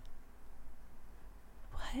 Wait.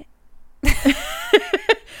 What?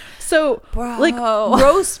 So like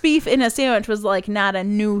roast beef in a sandwich was like not a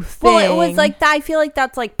new thing. Well, it was like, I feel like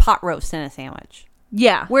that's like pot roast in a sandwich.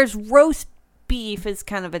 Yeah. Whereas roast beef is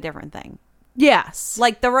kind of a different thing. Yes.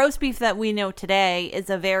 Like the roast beef that we know today is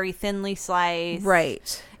a very thinly sliced.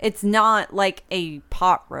 Right. It's not like a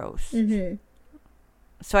pot roast. Mm-hmm.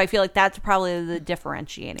 So I feel like that's probably the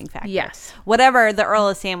differentiating factor. Yes. Whatever the Earl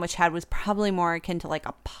of Sandwich had was probably more akin to like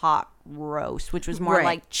a pot roast, which was more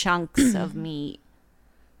like chunks of meat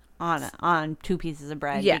on two pieces of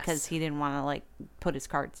bread because he didn't want to like put his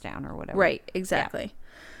cards down or whatever. Right. Exactly.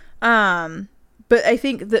 Yeah. But I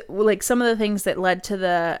think that like some of the things that led to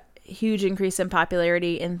the huge increase in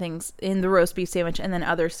popularity in things in the roast beef sandwich and then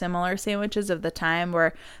other similar sandwiches of the time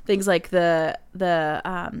were things like the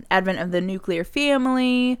advent of the nuclear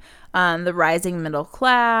family, the rising middle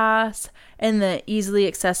class, and the easily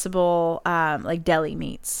accessible like deli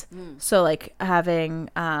meats. So like having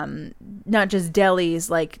not just delis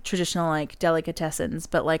like traditional like delicatessens,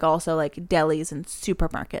 but like also like delis and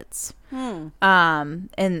supermarkets.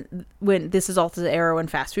 And when this is also the era when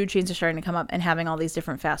fast food chains are starting to come up, and having all these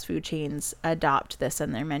different fast food chains adopt this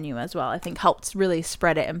in their menu as well, I think helped really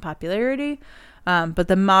spread it in popularity. But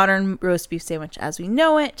the modern roast beef sandwich as we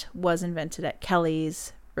know it was invented at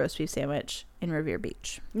Kelly's Roast Beef Sandwich in Revere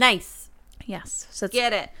Beach. Nice. Yes. So it's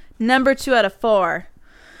Get it. number 2 out of 4.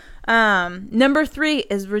 Number 3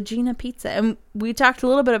 is Regina Pizza. And we talked a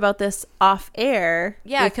little bit about this off air.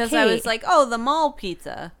 Yeah, because I was like, oh, the mall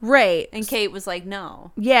pizza. Right. And Kate was like,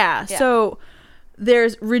 no. Yeah. So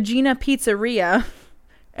there's Regina Pizzeria,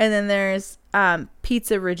 and then there's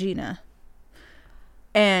Pizza Regina.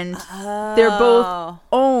 And they're both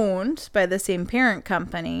owned by the same parent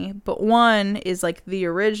company, but one is like the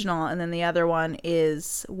original, and then the other one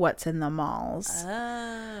is what's in the malls.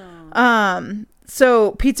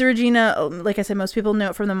 So Pizza Regina, like I said, most people know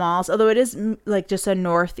it from the malls, although it is like just a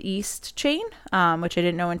northeast chain, which I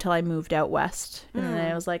didn't know until I moved out west. And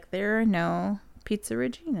then I was like, there are no Pizza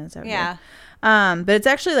Reginas out here. But it's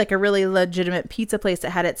actually like a really legitimate pizza place that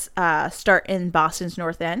had its start in Boston's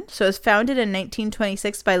North End. So it was founded in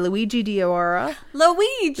 1926 by Luigi Diora. Little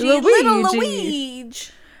Luigi.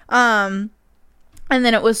 And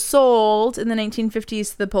then it was sold in the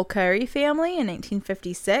 1950s to the Polcari family in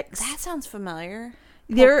 1956. That sounds familiar.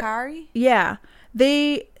 They're- Polcari? Yeah.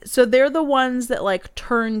 They're the ones that like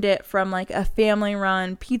turned it from like a family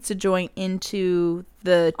run pizza joint into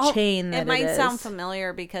the chain that it might is. sound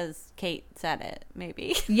familiar because Kate said it,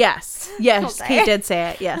 maybe. Yes, Okay. Kate did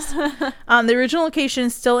say it, yes. The original location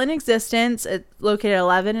is still in existence. It's located at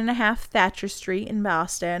 11.5 Thatcher Street in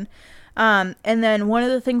Boston. And then one of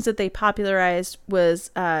the things that they popularized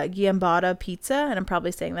was Gambata pizza, and I'm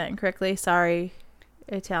probably saying that incorrectly. Sorry,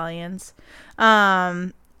 Italians.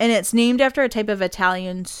 And it's named after a type of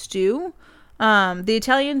Italian stew. The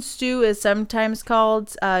Italian stew is sometimes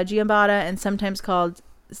called Giambata and sometimes called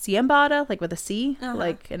Ciambata, like with a C.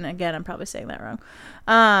 Like, and again, I'm probably saying that wrong.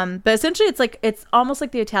 But essentially, it's almost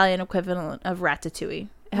like the Italian equivalent of ratatouille.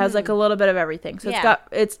 It has like a little bit of everything. So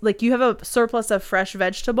it's like you have a surplus of fresh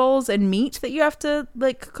vegetables and meat that you have to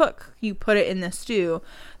like cook. You put it in the stew.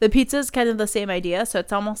 The pizza is kind of the same idea. So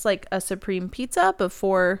it's almost like a supreme pizza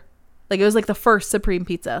before, like it was like the first supreme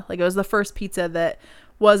pizza. Like it was the first pizza that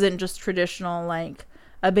wasn't just traditional, like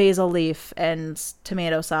a basil leaf and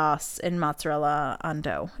tomato sauce and mozzarella on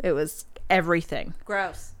dough. It was everything.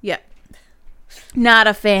 Gross. Yeah. Not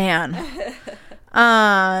a fan.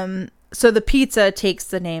 So the pizza takes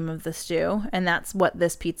the name of the stew, and that's what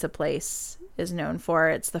this pizza place is known for.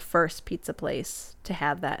 It's the first pizza place to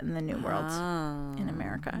have that in the New World in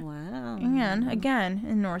America. Wow. And again,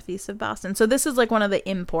 in northeast of Boston. So this is like one of the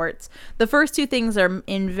imports. The first two things are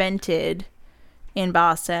invented in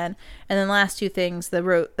Boston, and then the last two things,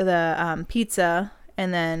 the pizza,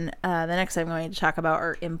 and then the next I'm going to talk about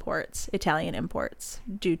are imports, Italian imports,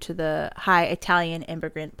 due to the high Italian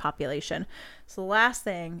immigrant population. So the last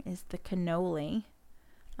thing is the cannoli,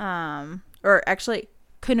 or actually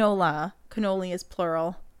canola. Cannoli is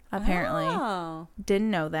plural, apparently. Oh.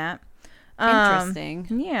 Didn't know that. Interesting.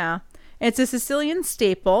 Yeah. It's a Sicilian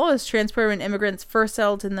staple. It was transported when immigrants first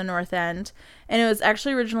settled in the North End, and it was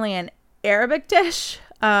actually originally an Arabic dish.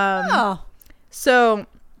 So the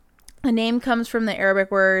name comes from the Arabic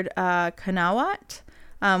word kanawat,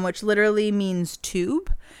 which literally means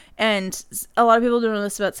tube. And a lot of people don't know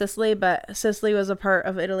this about Sicily, but Sicily was a part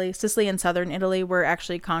of Italy. Sicily and southern Italy were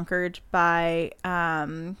actually conquered by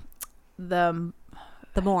the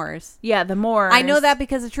Moors. Yeah, the Moors. I know that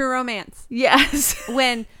because of True Romance. Yes.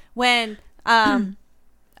 when Christopher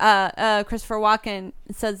Walken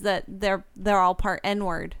says that they're all part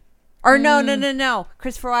N-word. Or no.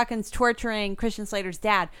 Christopher Walken's torturing Christian Slater's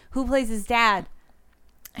dad. Who plays his dad?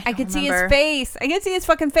 I could see his face. I could see his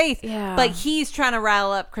fucking face. Yeah. But he's trying to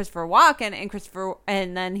rile up Christopher Walken,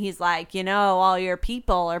 and then he's like, all your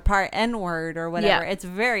people are part N-word or whatever. Yeah. It's a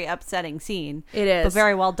very upsetting scene. It is. But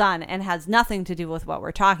very well done and has nothing to do with what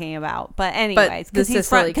we're talking about. But anyways, because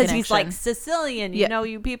he's like Sicilian,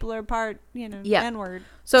 you people are part, N-word.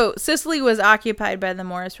 So Sicily was occupied by the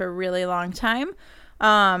Moors for a really long time.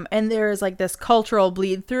 And there's like this cultural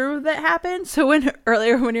bleed through that happened. So when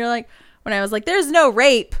I was like, there's no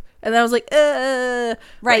rape. And then I was like,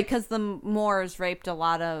 right. Because the Moors raped a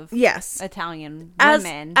lot of Italian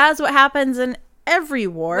women. As what happens in every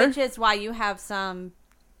war. Which is why you have some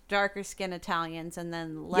darker skin Italians and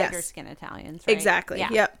then lighter skin Italians. Right? Exactly. Yeah.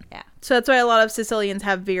 Yep. Yeah. So that's why a lot of Sicilians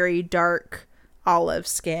have very dark olive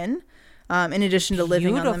skin, in addition to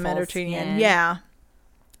living on the Beautiful Mediterranean. skin. Yeah.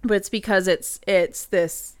 But it's because it's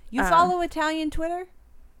this. You follow Italian Twitter?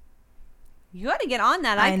 You got to get on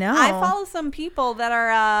that. I know. I follow some people that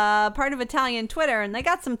are part of Italian Twitter, and they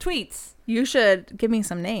got some tweets. You should give me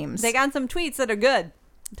some names. They got some tweets that are good.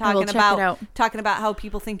 I will check it out. Talking about how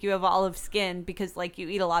people think you have olive skin because like you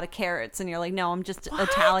eat a lot of carrots, and you're like, no, I'm just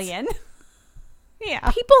Italian.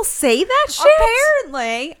 Yeah. People say that shit?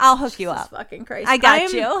 Apparently. I'll hook you up. Fucking Christ. I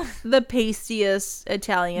got you. The pastiest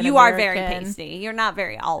Italian You are American. very pasty. You're not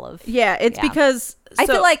very olive. Yeah, it's because... I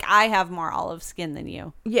feel like I have more olive skin than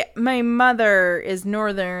you. Yeah, my mother is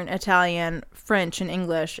Northern Italian, French, and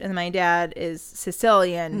English, and my dad is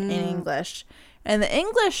Sicilian and English. And the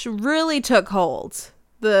English really took hold.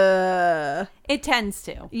 It tends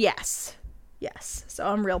to. Yes. So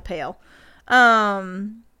I'm real pale.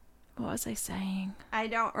 What was I saying? I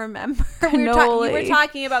don't remember. Cannoli. You were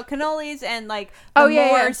talking about cannolis and like the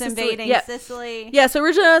Moors Sicily. invading Sicily. Yeah, so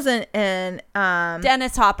originally I was in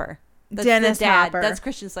Dennis Hopper. That's Dennis the dad. Hopper. That's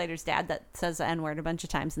Christian Slater's dad that says the N-word a bunch of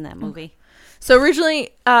times in that movie. So originally,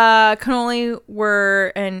 cannoli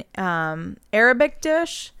were an Arabic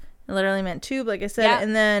dish. It literally meant tube, like I said. Yeah.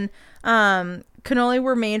 And then cannoli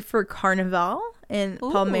were made for Carnival in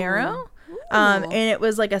Palmero. And it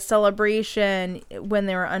was like a celebration when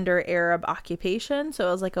they were under Arab occupation. So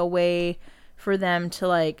it was like a way for them to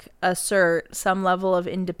like assert some level of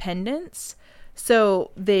independence.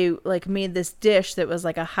 So they like made this dish that was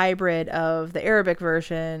like a hybrid of the Arabic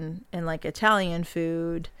version and like Italian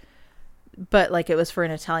food, but like it was for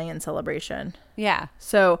an Italian celebration. Yeah.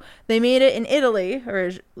 So they made it in Italy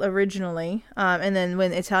originally. And then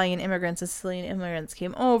when Italian immigrants and Sicilian immigrants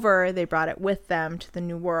came over, they brought it with them to the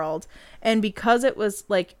New World. And because it was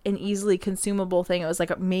like an easily consumable thing, it was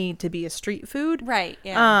like made to be a street food. Right.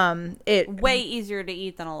 Yeah. It way easier to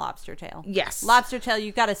eat than a lobster tail. Yes. Lobster tail,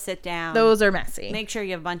 you got to sit down. Those are messy. Make sure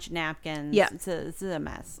you have a bunch of napkins. Yeah. It's a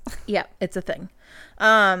mess. Yeah, it's a thing.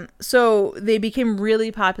 So they became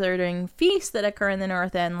really popular during feasts that occur in the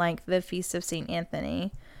North End, like the Feast of St.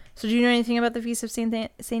 Anthony. So do you know anything about the Feast of St.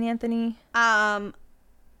 Anthony?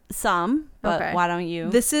 Some, but Okay. why don't you?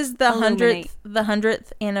 This is the illuminate?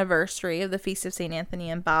 100th anniversary of the Feast of St. Anthony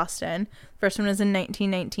in Boston. First one was in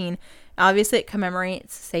 1919. Obviously, it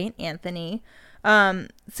commemorates St. Anthony.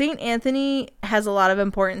 St. Anthony has a lot of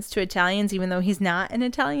importance to Italians, even though he's not an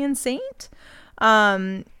Italian saint.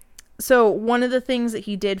 So one of the things that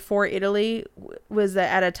he did for Italy was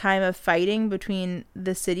that at a time of fighting between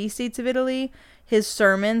the city-states of Italy, his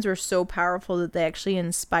sermons were so powerful that they actually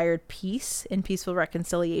inspired peace and peaceful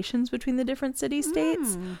reconciliations between the different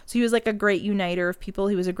city-states. So he was like a great uniter of people.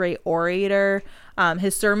 He was a great orator.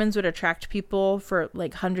 His sermons would attract people for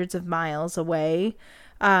like hundreds of miles away.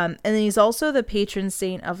 And then he's also the patron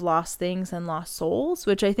saint of lost things and lost souls,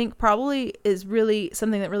 which I think probably is really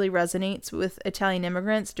something that really resonates with Italian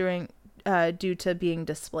immigrants due to being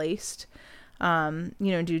displaced,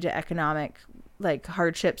 due to economic like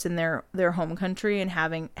hardships in their home country and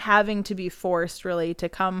having to be forced really to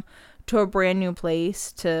come to a brand new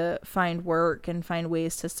place to find work and find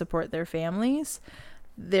ways to support their families.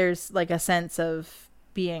 There's like a sense of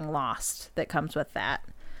being lost that comes with that.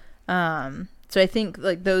 So I think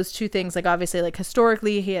like those two things, like obviously like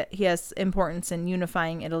historically he has importance in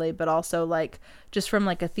unifying Italy, but also like just from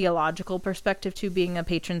like a theological perspective too, being a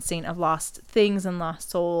patron saint of lost things and lost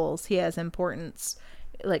souls, he has importance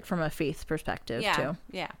like from a faith perspective too.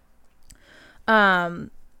 Yeah.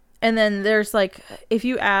 And then there's like, if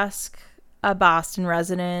you ask a Boston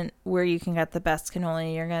resident where you can get the best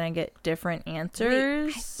cannoli, you're going to get different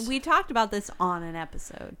answers. We talked about this on an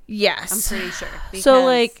episode. Yes. I'm pretty sure. So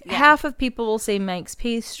like half of people will say Mike's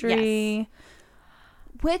Pastry. Yes.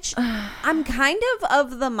 Which I'm kind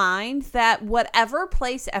of the mind that whatever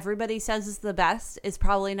place everybody says is the best is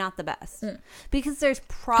probably not the best. Because there's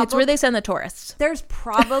probably... It's where they send the tourists. There's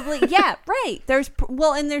probably... yeah, right.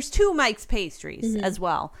 And there's two Mike's Pastries as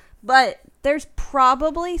well. But there's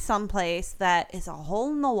probably some place that is a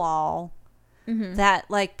hole in the wall that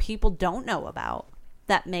like people don't know about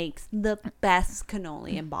that makes the best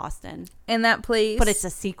cannoli in Boston. And that place... But it's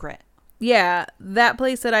a secret. Yeah, that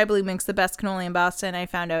place that I believe makes the best cannoli in Boston, I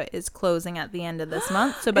found out is closing at the end of this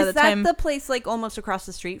month. So by the time... Is that the place like almost across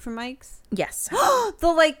the street from Mike's? Yes.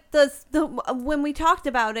 When we talked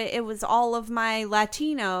about it, it was all of my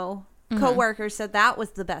Latino coworkers said that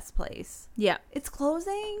was the best place. Yeah. It's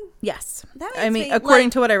closing? Yes. That I mean, me,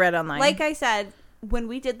 according to what I read online. Like I said, when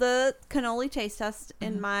we did the cannoli taste test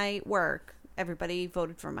in my work, everybody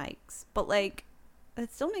voted for Mike's. But like...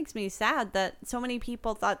 It still makes me sad that so many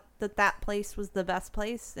people thought that place was the best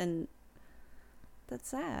place, and that's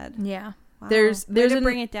sad. Yeah. Wow. There's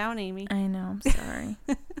bring it down, Amy. I know. I'm sorry.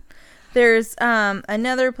 There's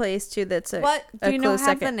another place too that's what do you know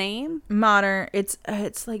have the name? Modern. It's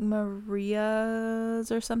like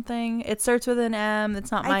Maria's or something. It starts with an M.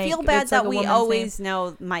 It's not Mike. I feel bad that like we always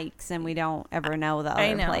know Mike's and we don't ever know the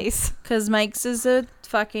other place. Because Mike's is a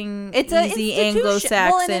fucking it's easy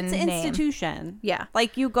Anglo-Saxon well, and it's an institution. Name. Yeah.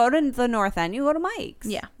 Like you go to the North End, you go to Mike's.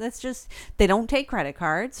 Yeah. That's just, they don't take credit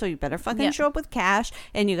cards, so you better fucking show up with cash,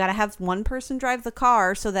 and you got to have one person drive the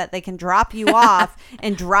car so that they can drop you off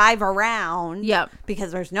and drive around. Yep.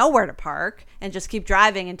 Because there's nowhere to park, and just keep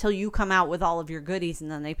driving until you come out with all of your goodies,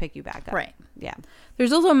 and then they pick you back up. Right. Yeah.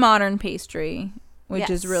 There's also Modern Pastry, which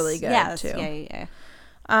is really good too.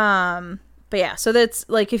 Yeah. But yeah, so that's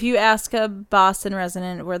like if you ask a Boston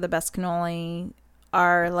resident where the best cannoli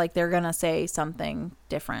are, like they're gonna say something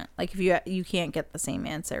different. Like if you can't get the same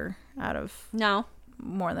answer out of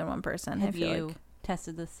more than one person. Have you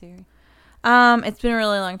tested this theory? It's been a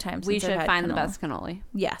really long time since we should I've had find cannoli. the best cannoli.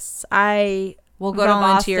 Yes, we'll go to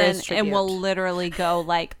Boston and we'll literally go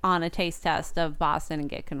like on a taste test of Boston and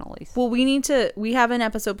get cannolis. Well, we have an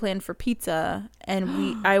episode planned for pizza,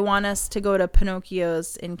 and I want us to go to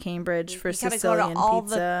Pinocchio's in Cambridge for Sicilian go to all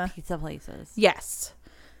pizza. The pizza places. Yes.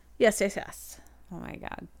 Oh my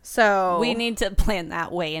God. So we need to plan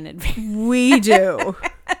that way in advance. We do.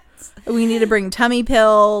 We need to bring tummy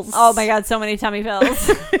pills. Oh my God, so many tummy pills.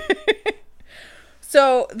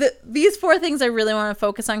 So these 4 things I really want to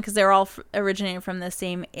focus on because they're all originating from the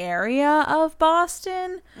same area of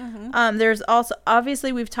Boston. Mm-hmm. There's also,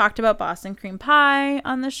 obviously, we've talked about Boston cream pie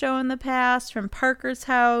on the show in the past from Parker's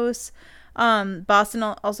House. Boston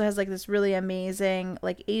also has like this really amazing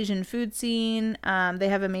like Asian food scene. They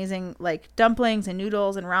have amazing like dumplings and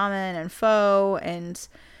noodles and ramen and pho, and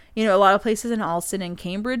you know, a lot of places in Allston and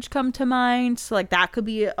Cambridge come to mind. So like that could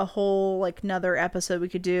be a whole like another episode we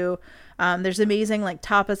could do. There's amazing like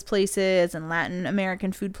tapas places and Latin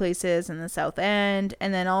American food places in the South End.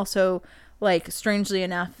 And then also like strangely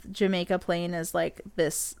enough, Jamaica Plain is like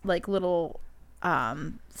this like little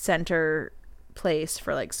center place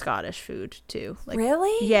for like Scottish food too. Like,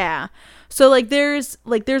 really? Yeah. So like there's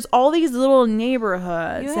all these little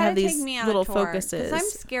neighborhoods that have these little focuses. I'm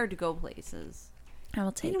scared to go places. I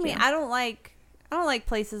will take you. I don't like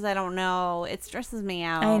places I don't know. It stresses me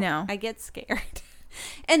out. I know. I get scared.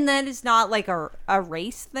 And then it's not like a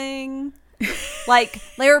race thing. Like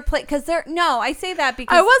they're because they're I say that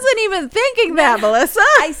because I wasn't even thinking that, Melissa.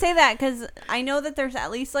 I say that because I know that there's at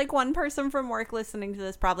least like one person from work listening to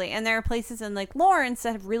this probably, and there are places in like Lawrence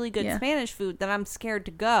that have really good Spanish food that I'm scared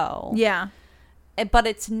to go. Yeah, but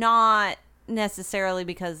it's not necessarily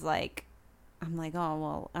because like I'm like, oh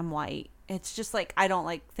well, I'm white. It's just like I don't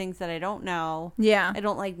like things that I don't know. Yeah. I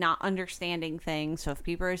don't like not understanding things. So if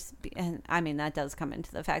people are, and I mean, that does come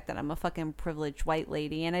into the fact that I'm a fucking privileged white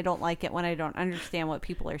lady and I don't like it when I don't understand what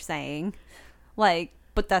people are saying. Like,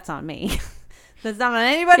 but that's on me. That's not on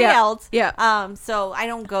anybody else. Yeah. So I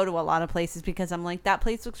don't go to a lot of places because I'm like, that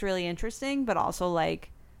place looks really interesting, but also like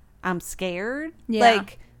I'm scared. Yeah.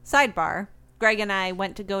 Like, sidebar, Greg and I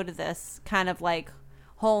went to go to this kind of like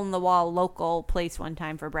hole in the wall local place one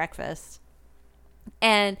time for breakfast.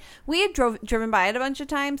 And we had driven by it a bunch of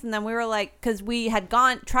times, and then we were like, because we had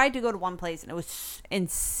tried to go to one place, and it was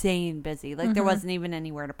insane busy. Like, there wasn't even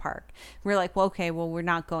anywhere to park. We were like, well, okay, well, we're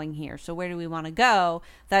not going here. So where do we want to go?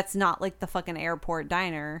 That's not like the fucking airport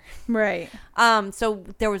diner. Right. So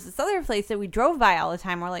there was this other place that we drove by all the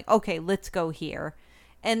time. We're like, okay, let's go here.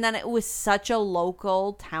 And then it was such a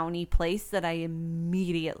local, towny place that I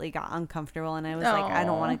immediately got uncomfortable, and I was like, I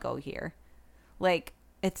don't want to go here. Like,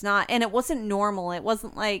 it's not, and it wasn't normal. It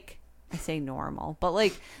wasn't like, I say normal, but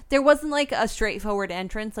like there wasn't like a straightforward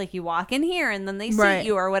entrance. Like you walk in here and then they seat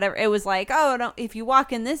you or whatever. It was like, oh, no, if you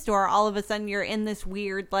walk in this door, all of a sudden you're in this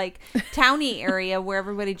weird like towny area where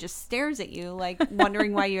everybody just stares at you, like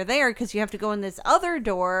wondering why you're there because you have to go in this other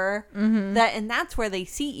door and that's where they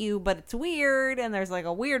seat you. But it's weird and there's like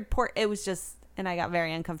a weird port. It was just. And I got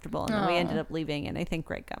very uncomfortable, and then we ended up leaving, and I think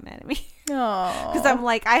Greg got mad at me. Because I'm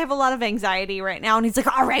like, I have a lot of anxiety right now, and he's like,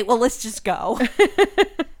 all right, well, let's just go.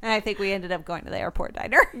 And I think we ended up going to the airport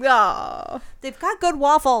diner. Oh. They've got good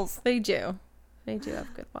waffles. They do. They do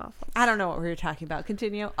have good waffles. I don't know what we were talking about.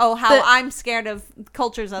 Continue. Oh, how I'm scared of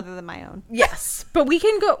cultures other than my own. Yes. But we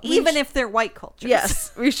can go. Even if they're white cultures.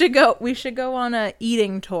 Yes. We should go on a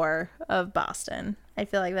eating tour of Boston. I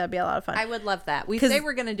feel like that'd be a lot of fun. I would love that. We say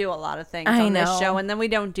we're going to do a lot of things on this show, and then we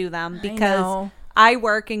don't do them because I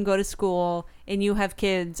work and go to school, and you have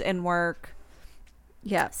kids and work.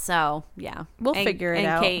 Yeah. So, yeah. We'll figure it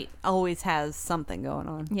out. And Kate always has something going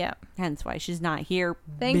on. Yeah. Hence why she's not here.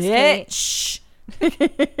 Thanks, bitch.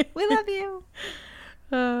 We love you.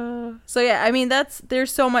 So yeah, I mean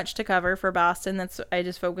there's so much to cover for Boston. I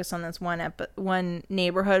just focused on this one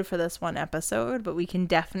neighborhood for this one episode, but we can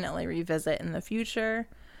definitely revisit in the future.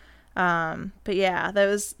 But yeah,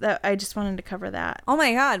 that I just wanted to cover that. Oh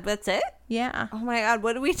my God, that's it? Yeah. Oh my God,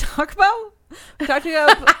 what did we talk about? We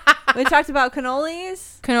talked about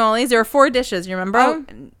cannolis. Cannolis. There were 4 dishes. You remember?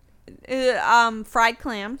 Fried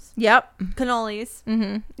clams. Yep. Cannolis.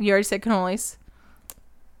 Mm-hmm. You already said cannolis.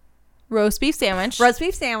 Roast beef sandwich.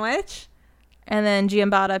 And then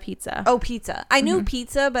giambata pizza. Oh, pizza. I knew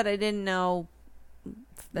pizza, but I didn't know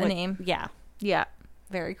the name. Yeah. Yeah.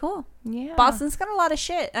 Very cool. Yeah. Boston's got a lot of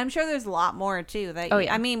shit. I'm sure there's a lot more too.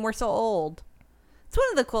 I mean, we're so old. It's one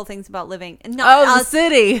of the cool things about living. The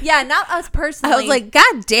city. Yeah, not us personally. I was like,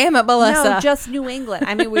 God damn it, Melissa. No, just New England.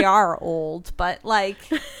 I mean, we are old, but like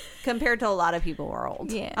compared to a lot of people, we're old.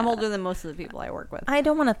 Yeah. I'm older than most of the people I work with. I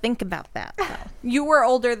don't want to think about that, though. You were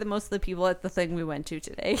older than most of the people at the thing we went to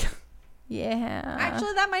today. Yeah.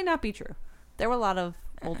 Actually, that might not be true. There were a lot of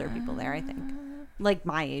older people there, I think. Like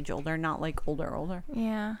my age older, not like older.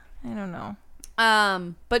 Yeah. I don't know.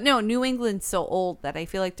 But no, New England's so old that I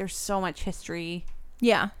feel like there's so much history.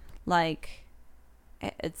 Yeah. Like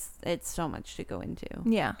it's so much to go into.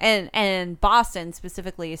 Yeah. And Boston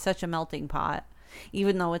specifically is such a melting pot,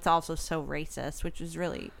 even though it's also so racist, which is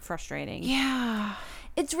really frustrating. Yeah.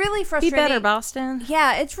 It's really frustrating. Be better, Boston.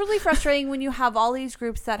 Yeah, it's really frustrating when you have all these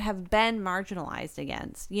groups that have been marginalized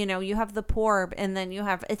against. You know, you have the poor, and then you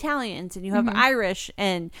have Italians, and you have Irish,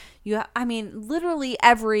 and you have, I mean, literally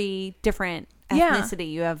every different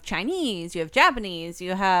ethnicity. You have Chinese, you have Japanese,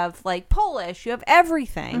 you have like Polish, you have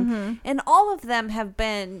everything. And all of them have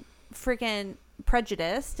been freaking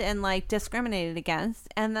prejudiced and like discriminated against,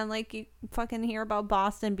 and then like you fucking hear about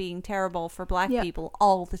Boston being terrible for black people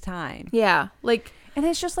all the time. Yeah, like, and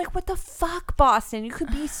it's just like, what the fuck, Boston? You could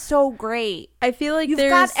be so great. I feel like you've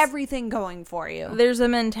got everything going for you. There's a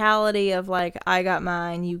mentality of like, I got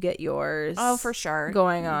mine, you get yours. Oh, for sure,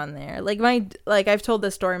 going on there. Like I've told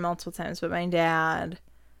this story multiple times, but my dad,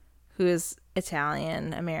 who is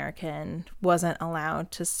Italian American, wasn't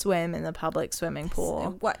allowed to swim in the public swimming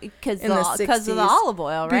pool. What? Because of the olive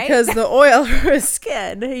oil, right? Because the oil for his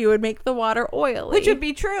skin, he would make the water oily. Which would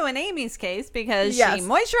be true in Amy's case because she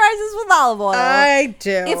moisturizes with olive oil. I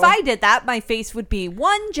do. If I did that, my face would be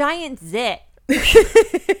one giant zit.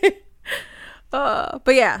 But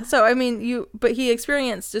yeah, so I mean, but he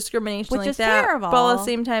experienced discrimination, which is terrible. But at the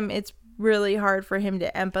same time, it's really hard for him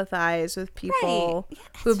to empathize with people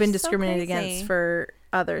who have been discriminated against for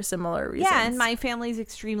other similar reasons. Yeah, and my family's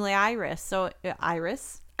extremely Irish. So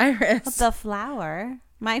Iris, the flower.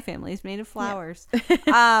 My family's made of flowers.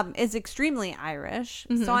 Is extremely Irish.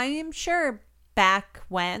 So I am sure back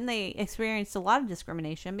when they experienced a lot of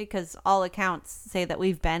discrimination, because all accounts say that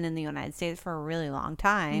we've been in the United States for a really long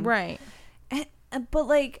time. Right. But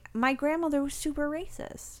like my grandmother was super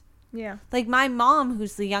racist. Yeah. Like my mom,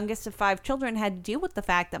 who's the youngest of 5 children, had to deal with the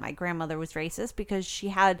fact that my grandmother was racist because she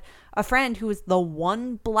had a friend who was the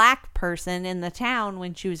one black person in the town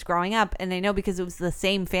when she was growing up. And I know because it was the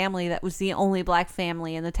same family that was the only black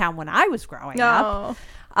family in the town when I was growing up.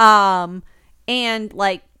 And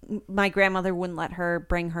like my grandmother wouldn't let her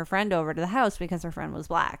bring her friend over to the house because her friend was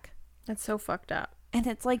black. That's so fucked up. And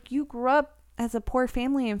it's like, you grew up as a poor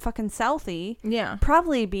family in fucking Southie,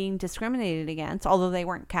 probably being discriminated against, although they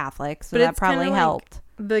weren't Catholic, so that probably helped.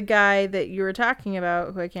 Like the guy that you were talking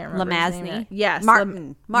about, who I can't remember his name. Yes,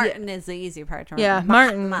 Martin. Martin is the easy part to remember. Yeah,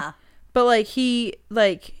 Martin. But like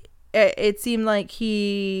it seemed like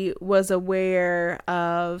he was aware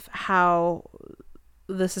of how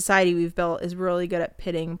the society we've built is really good at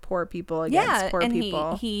pitting poor people against poor people.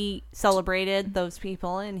 And he celebrated those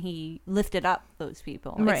people and he lifted up those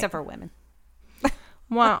people, except for women.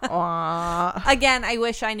 Wah, wah. Again, I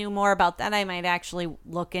wish I knew more about that. I might actually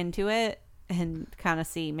look into it and kind of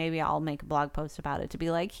see. Maybe I'll make a blog post about it to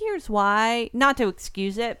be like, here's why. Not to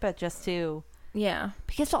excuse it, but just to... Yeah.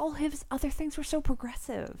 Because all his other things were so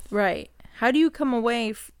progressive. Right. How do you come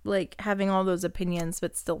away like having all those opinions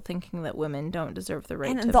but still thinking that women don't deserve the right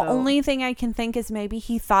to vote? And the only thing I can think is maybe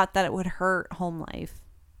he thought that it would hurt home life.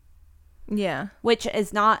 Yeah. Which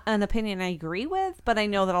is not an opinion I agree with, but I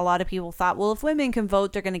know that a lot of people thought, well, if women can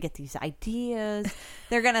vote, they're going to get these ideas.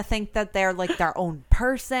 They're going to think that they're like their own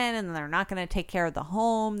person, and they're not going to take care of the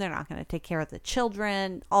home. They're not going to take care of the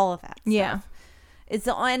children, all of that stuff. Yeah.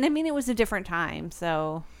 And I mean, it was a different time,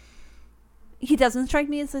 so he doesn't strike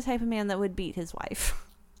me as the type of man that would beat his wife.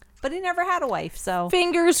 But he never had a wife, so...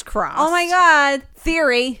 Fingers crossed. Oh my God.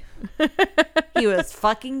 Theory. He was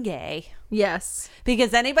fucking gay. Yes.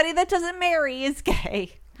 Because anybody that doesn't marry is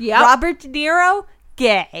gay. Yep. Robert De Niro,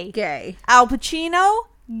 gay. Gay. Al Pacino,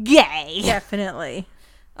 gay. Definitely.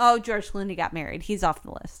 Oh, George Clooney got married. He's off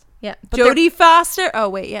the list. Yeah. But Jodie Foster. Oh,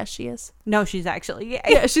 wait. Yeah, she is. No, she's actually gay.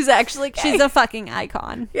 Yeah, she's actually gay. She's a fucking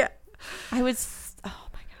icon. Yeah. Oh my God.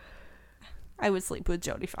 I would sleep with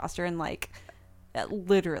Jodie Foster in like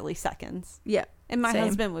literally seconds. Yeah. And my Same.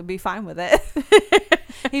 husband would be fine with it.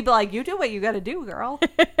 He'd be like, you do what you got to do, girl.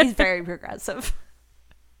 He's very progressive.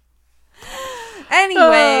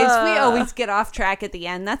 Anyways, we always get off track at the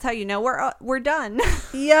end. That's how you know we're done.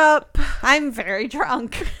 Yep. I'm very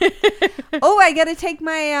drunk. Oh, I got to take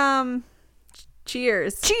my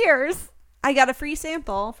Cheers. cheers. I got a free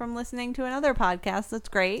sample from listening to another podcast. That's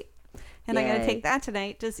great. And I got to Yay. take that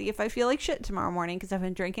tonight to see if I feel like shit tomorrow morning because I've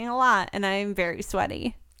been drinking a lot and I'm very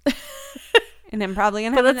sweaty. And I'm probably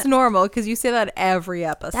going to But have that's normal because you say that every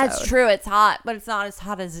episode. That's true. It's hot, but it's not as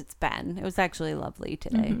hot as it's been. It was actually lovely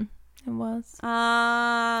today. It was.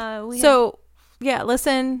 Yeah,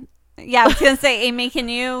 listen. I was gonna say, Amy, can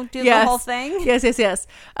you do the whole thing? Yes.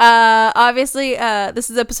 Obviously, this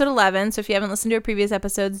is episode 11, so if you haven't listened to our previous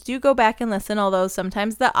episodes, do go back and listen, although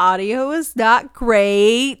sometimes the audio is not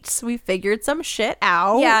great. We figured some shit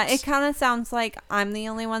out. Yeah, it kind of sounds like I'm the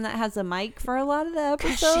only one that has a mic for a lot of the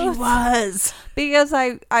episodes. She was. Because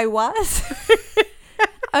I was.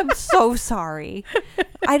 I'm so sorry.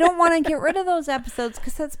 I don't want to get rid of those episodes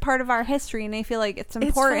because that's part of our history and I feel like it's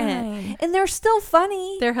important. fine. And they're still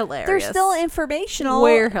funny. They're hilarious. They're still informational.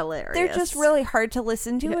 We're hilarious. They're just really hard to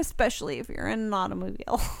listen to, especially if you're in an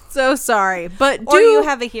automobile. So sorry. But Or you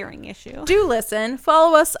have a hearing issue. do listen.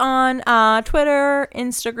 Follow us on Twitter,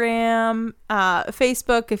 Instagram,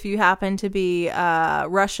 Facebook if you happen to be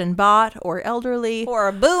Russian bot or elderly. Or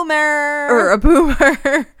a boomer. Or a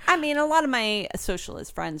boomer. I mean, a lot of my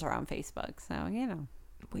socialist friends are on Facebook, so, you know.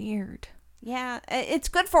 Weird. Yeah, it's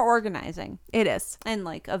good for organizing It is. and,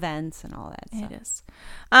 like, events and all that stuff. It is.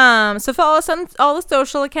 So follow us on all the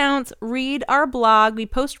social accounts. Read our blog. We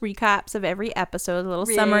post recaps of every episode, a little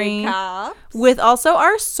summary. Recaps. With also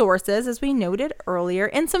our sources, as we noted earlier,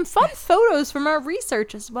 and some fun photos from our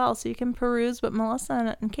research as well, so you can peruse what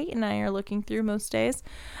Melissa and Kate and I are looking through most days.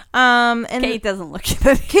 And Kate doesn't look at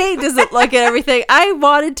it. Kate doesn't look at everything. I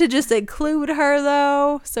wanted to just include her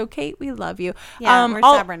though. So Kate, we love you. Yeah, we're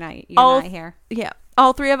stubborn night. You and I here. Yeah.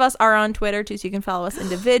 All three of us are on Twitter too, so you can follow us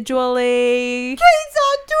individually. Kate's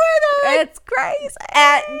on Twitter. It's crazy.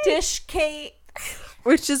 At Dish Kate.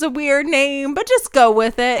 Which is a weird name, but just go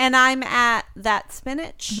with it. And I'm at That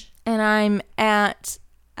Spinach. And I'm at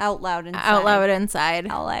Out Loud Inside. Out Loud Inside.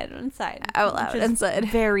 Out Loud Inside. Out Loud which is Inside.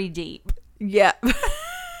 Very deep. Yep.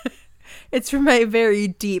 It's from my very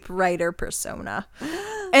deep writer persona.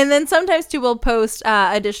 And then sometimes too we'll post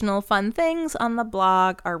additional fun things on the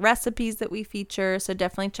blog, our recipes that we feature. So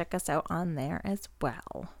definitely check us out on there as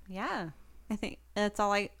well. Yeah. I think that's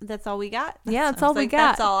all we got. Yeah, that's I was all we like, got.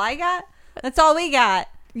 That's all I got. That's all we got.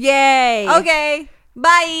 Yay. Okay.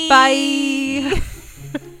 Bye. Bye.